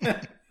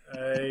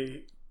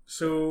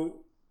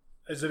 So,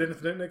 is there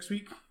anything out next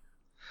week?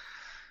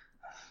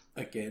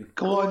 Again.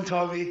 Go on,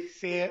 Tommy,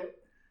 say it.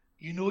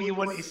 You know you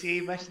want to say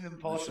Mission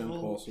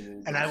Impossible,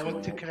 and I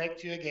want to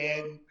correct you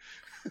again.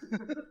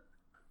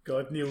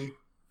 God, Neil,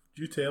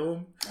 you tell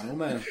him. I know,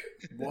 man.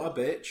 What a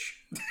bitch.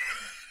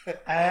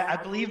 I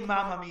believe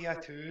Mamma Mia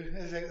 2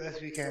 is out this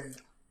weekend.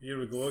 Here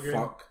we go again.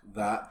 Fuck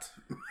that.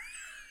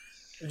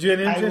 Do you have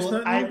any interest in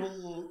that? I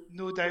will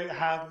no doubt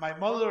have my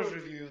mother's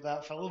review of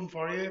that film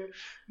for you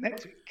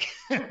next week.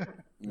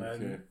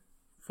 Okay.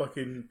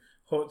 Fucking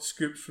hot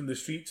scoops from the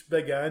streets.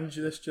 Big Ange,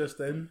 this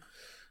just in.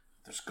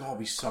 There's got to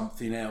be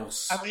something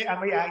else. I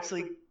might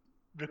actually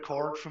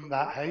record from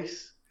that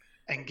house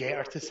and get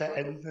her to sit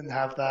in and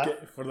have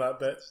that for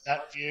that bit,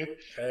 that view.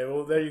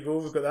 Well, there you go.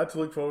 We've got that to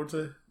look forward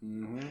to.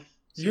 Mm-hmm.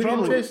 You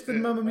interested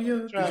in Mamma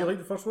Mia? Did you like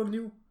the first one,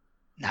 Neil?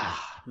 Nah,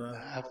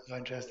 I have no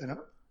interest in it.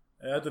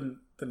 I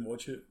didn't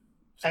watch it.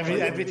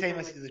 Every time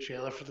I see the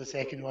trailer for the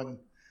second one,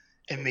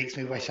 it makes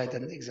me wish I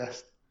didn't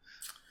exist.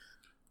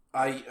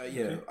 I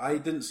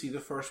didn't see the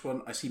first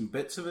one. I seen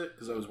bits of it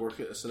because I was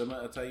working at a cinema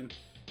at a time.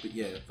 But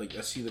yeah,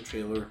 I see the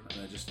trailer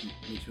and it just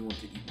makes me want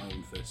to eat my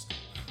own fist.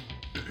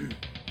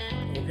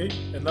 Okay,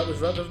 and that was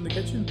Raptors in the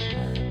Kitchen.